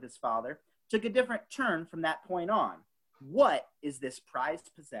relationship with his father took a different turn from that point on. What is this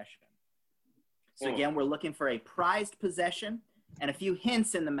prized possession? So again, we're looking for a prized possession, and a few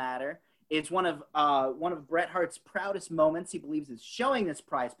hints in the matter. It's one of Bret Hart's proudest moments. He believes is showing this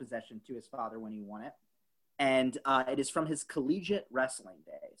prized possession to his father when he won it, and it is from his collegiate wrestling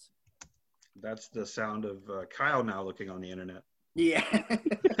days. That's the sound of Kyle now looking on the internet. Yeah.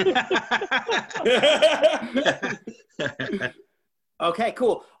 Okay,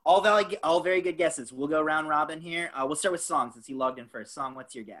 cool. All very good guesses. We'll go round robin here. We'll start with Song since he logged in first. Song,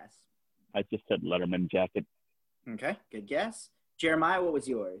 what's your guess? I just said Letterman jacket. Okay, good guess. Jeremiah, what was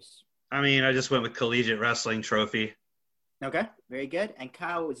yours? I mean, I just went with collegiate wrestling trophy. Okay, very good. And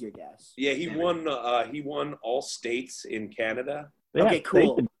Kyle, what was your guess? Yeah, he won all states in Canada. Okay,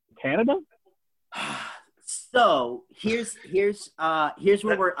 cool. In Canada? So here's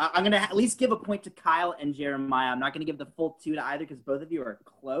where we're. I'm gonna at least give a point to Kyle and Jeremiah. I'm not gonna give the full 2 to either because both of you are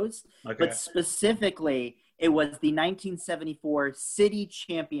close. Okay. But specifically, it was the 1974 City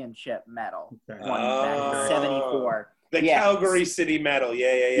Championship medal. Okay. Won back in '74. The Calgary City medal.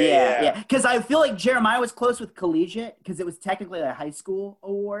 Yeah. Because I feel like Jeremiah was close with collegiate because it was technically a high school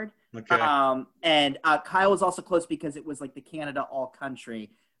award. Okay. And Kyle was also close because it was like the Canada All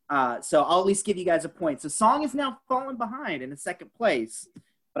Country. So I'll at least give you guys a point. So Song is now falling behind in the second place.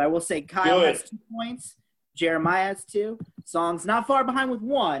 But I will say Kyle has 2 points. Jeremiah has 2. Song's not far behind with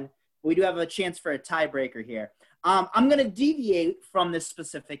 1. But we do have a chance for a tiebreaker here. I'm going to deviate from this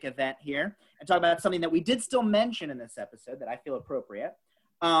specific event here and talk about something that we did still mention in this episode that I feel appropriate.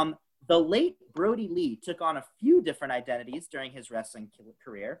 The late Brody Lee took on a few different identities during his wrestling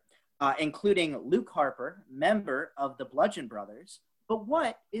career, including Luke Harper, member of the Bludgeon Brothers. But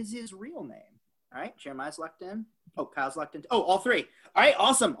what is his real name? All right, Jeremiah's locked in. Oh, Kyle's locked in. Oh, all 3. All right,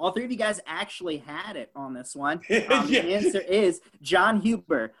 awesome. All 3 of you guys actually had it on this one. The answer is John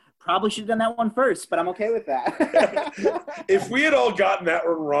Huber. Probably should have done that one first, but I'm okay with that. If we had all gotten that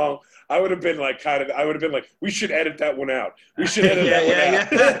one wrong, I would have been like, we should edit that one out. We should edit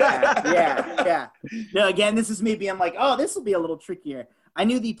that one out. Yeah. No, again, this is me being like, oh, this will be a little trickier. I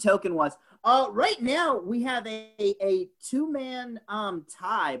knew the token was. Right now, we have a 2-man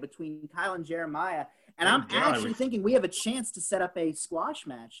tie between Kyle and Jeremiah. And I'm actually thinking we have a chance to set up a squash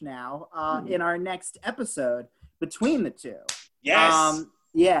match now in our next episode between the 2. Yes.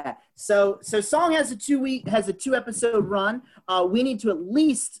 Yeah. So Song has a 2-episode run. We need to at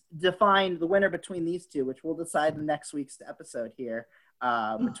least define the winner between these 2, which we'll decide in next week's episode here.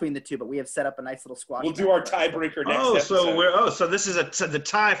 Between the 2, but we have set up a nice little squash. We'll do our tiebreaker next episode. So this is the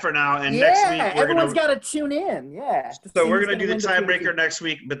tie for now, and next week everyone's got to tune in. Yeah. So we're gonna do the tiebreaker next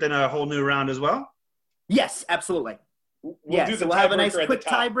week, but then a whole new round as well. Yes, absolutely. We'll have a nice quick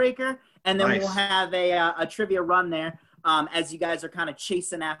tiebreaker, and then we'll have a trivia run there. As you guys are kind of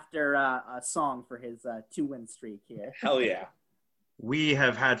chasing after a Song for his 2-win streak here. Hell yeah. We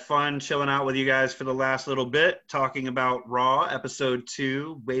have had fun chilling out with you guys for the last little bit, talking about Raw episode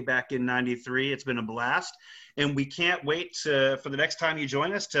 2 way back in '93. It's been a blast, and we can't wait for the next time you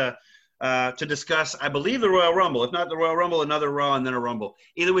join us to discuss, I believe, the Royal Rumble. If not the Royal Rumble, another Raw and then a Rumble.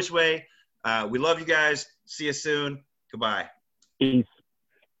 Either which way, we love you guys. See you soon. Goodbye.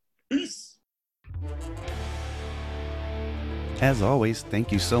 Peace. As always,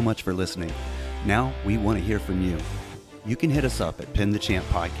 thank you so much for listening. Now we want to hear from you. You can hit us up at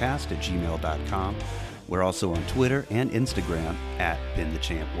pinthechamppodcast@gmail.com. We're also on Twitter and Instagram at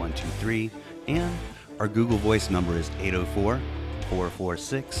pinthechamp123, and Our Google Voice number is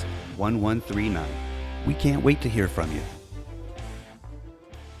 804-446-1139. We can't wait to hear from you.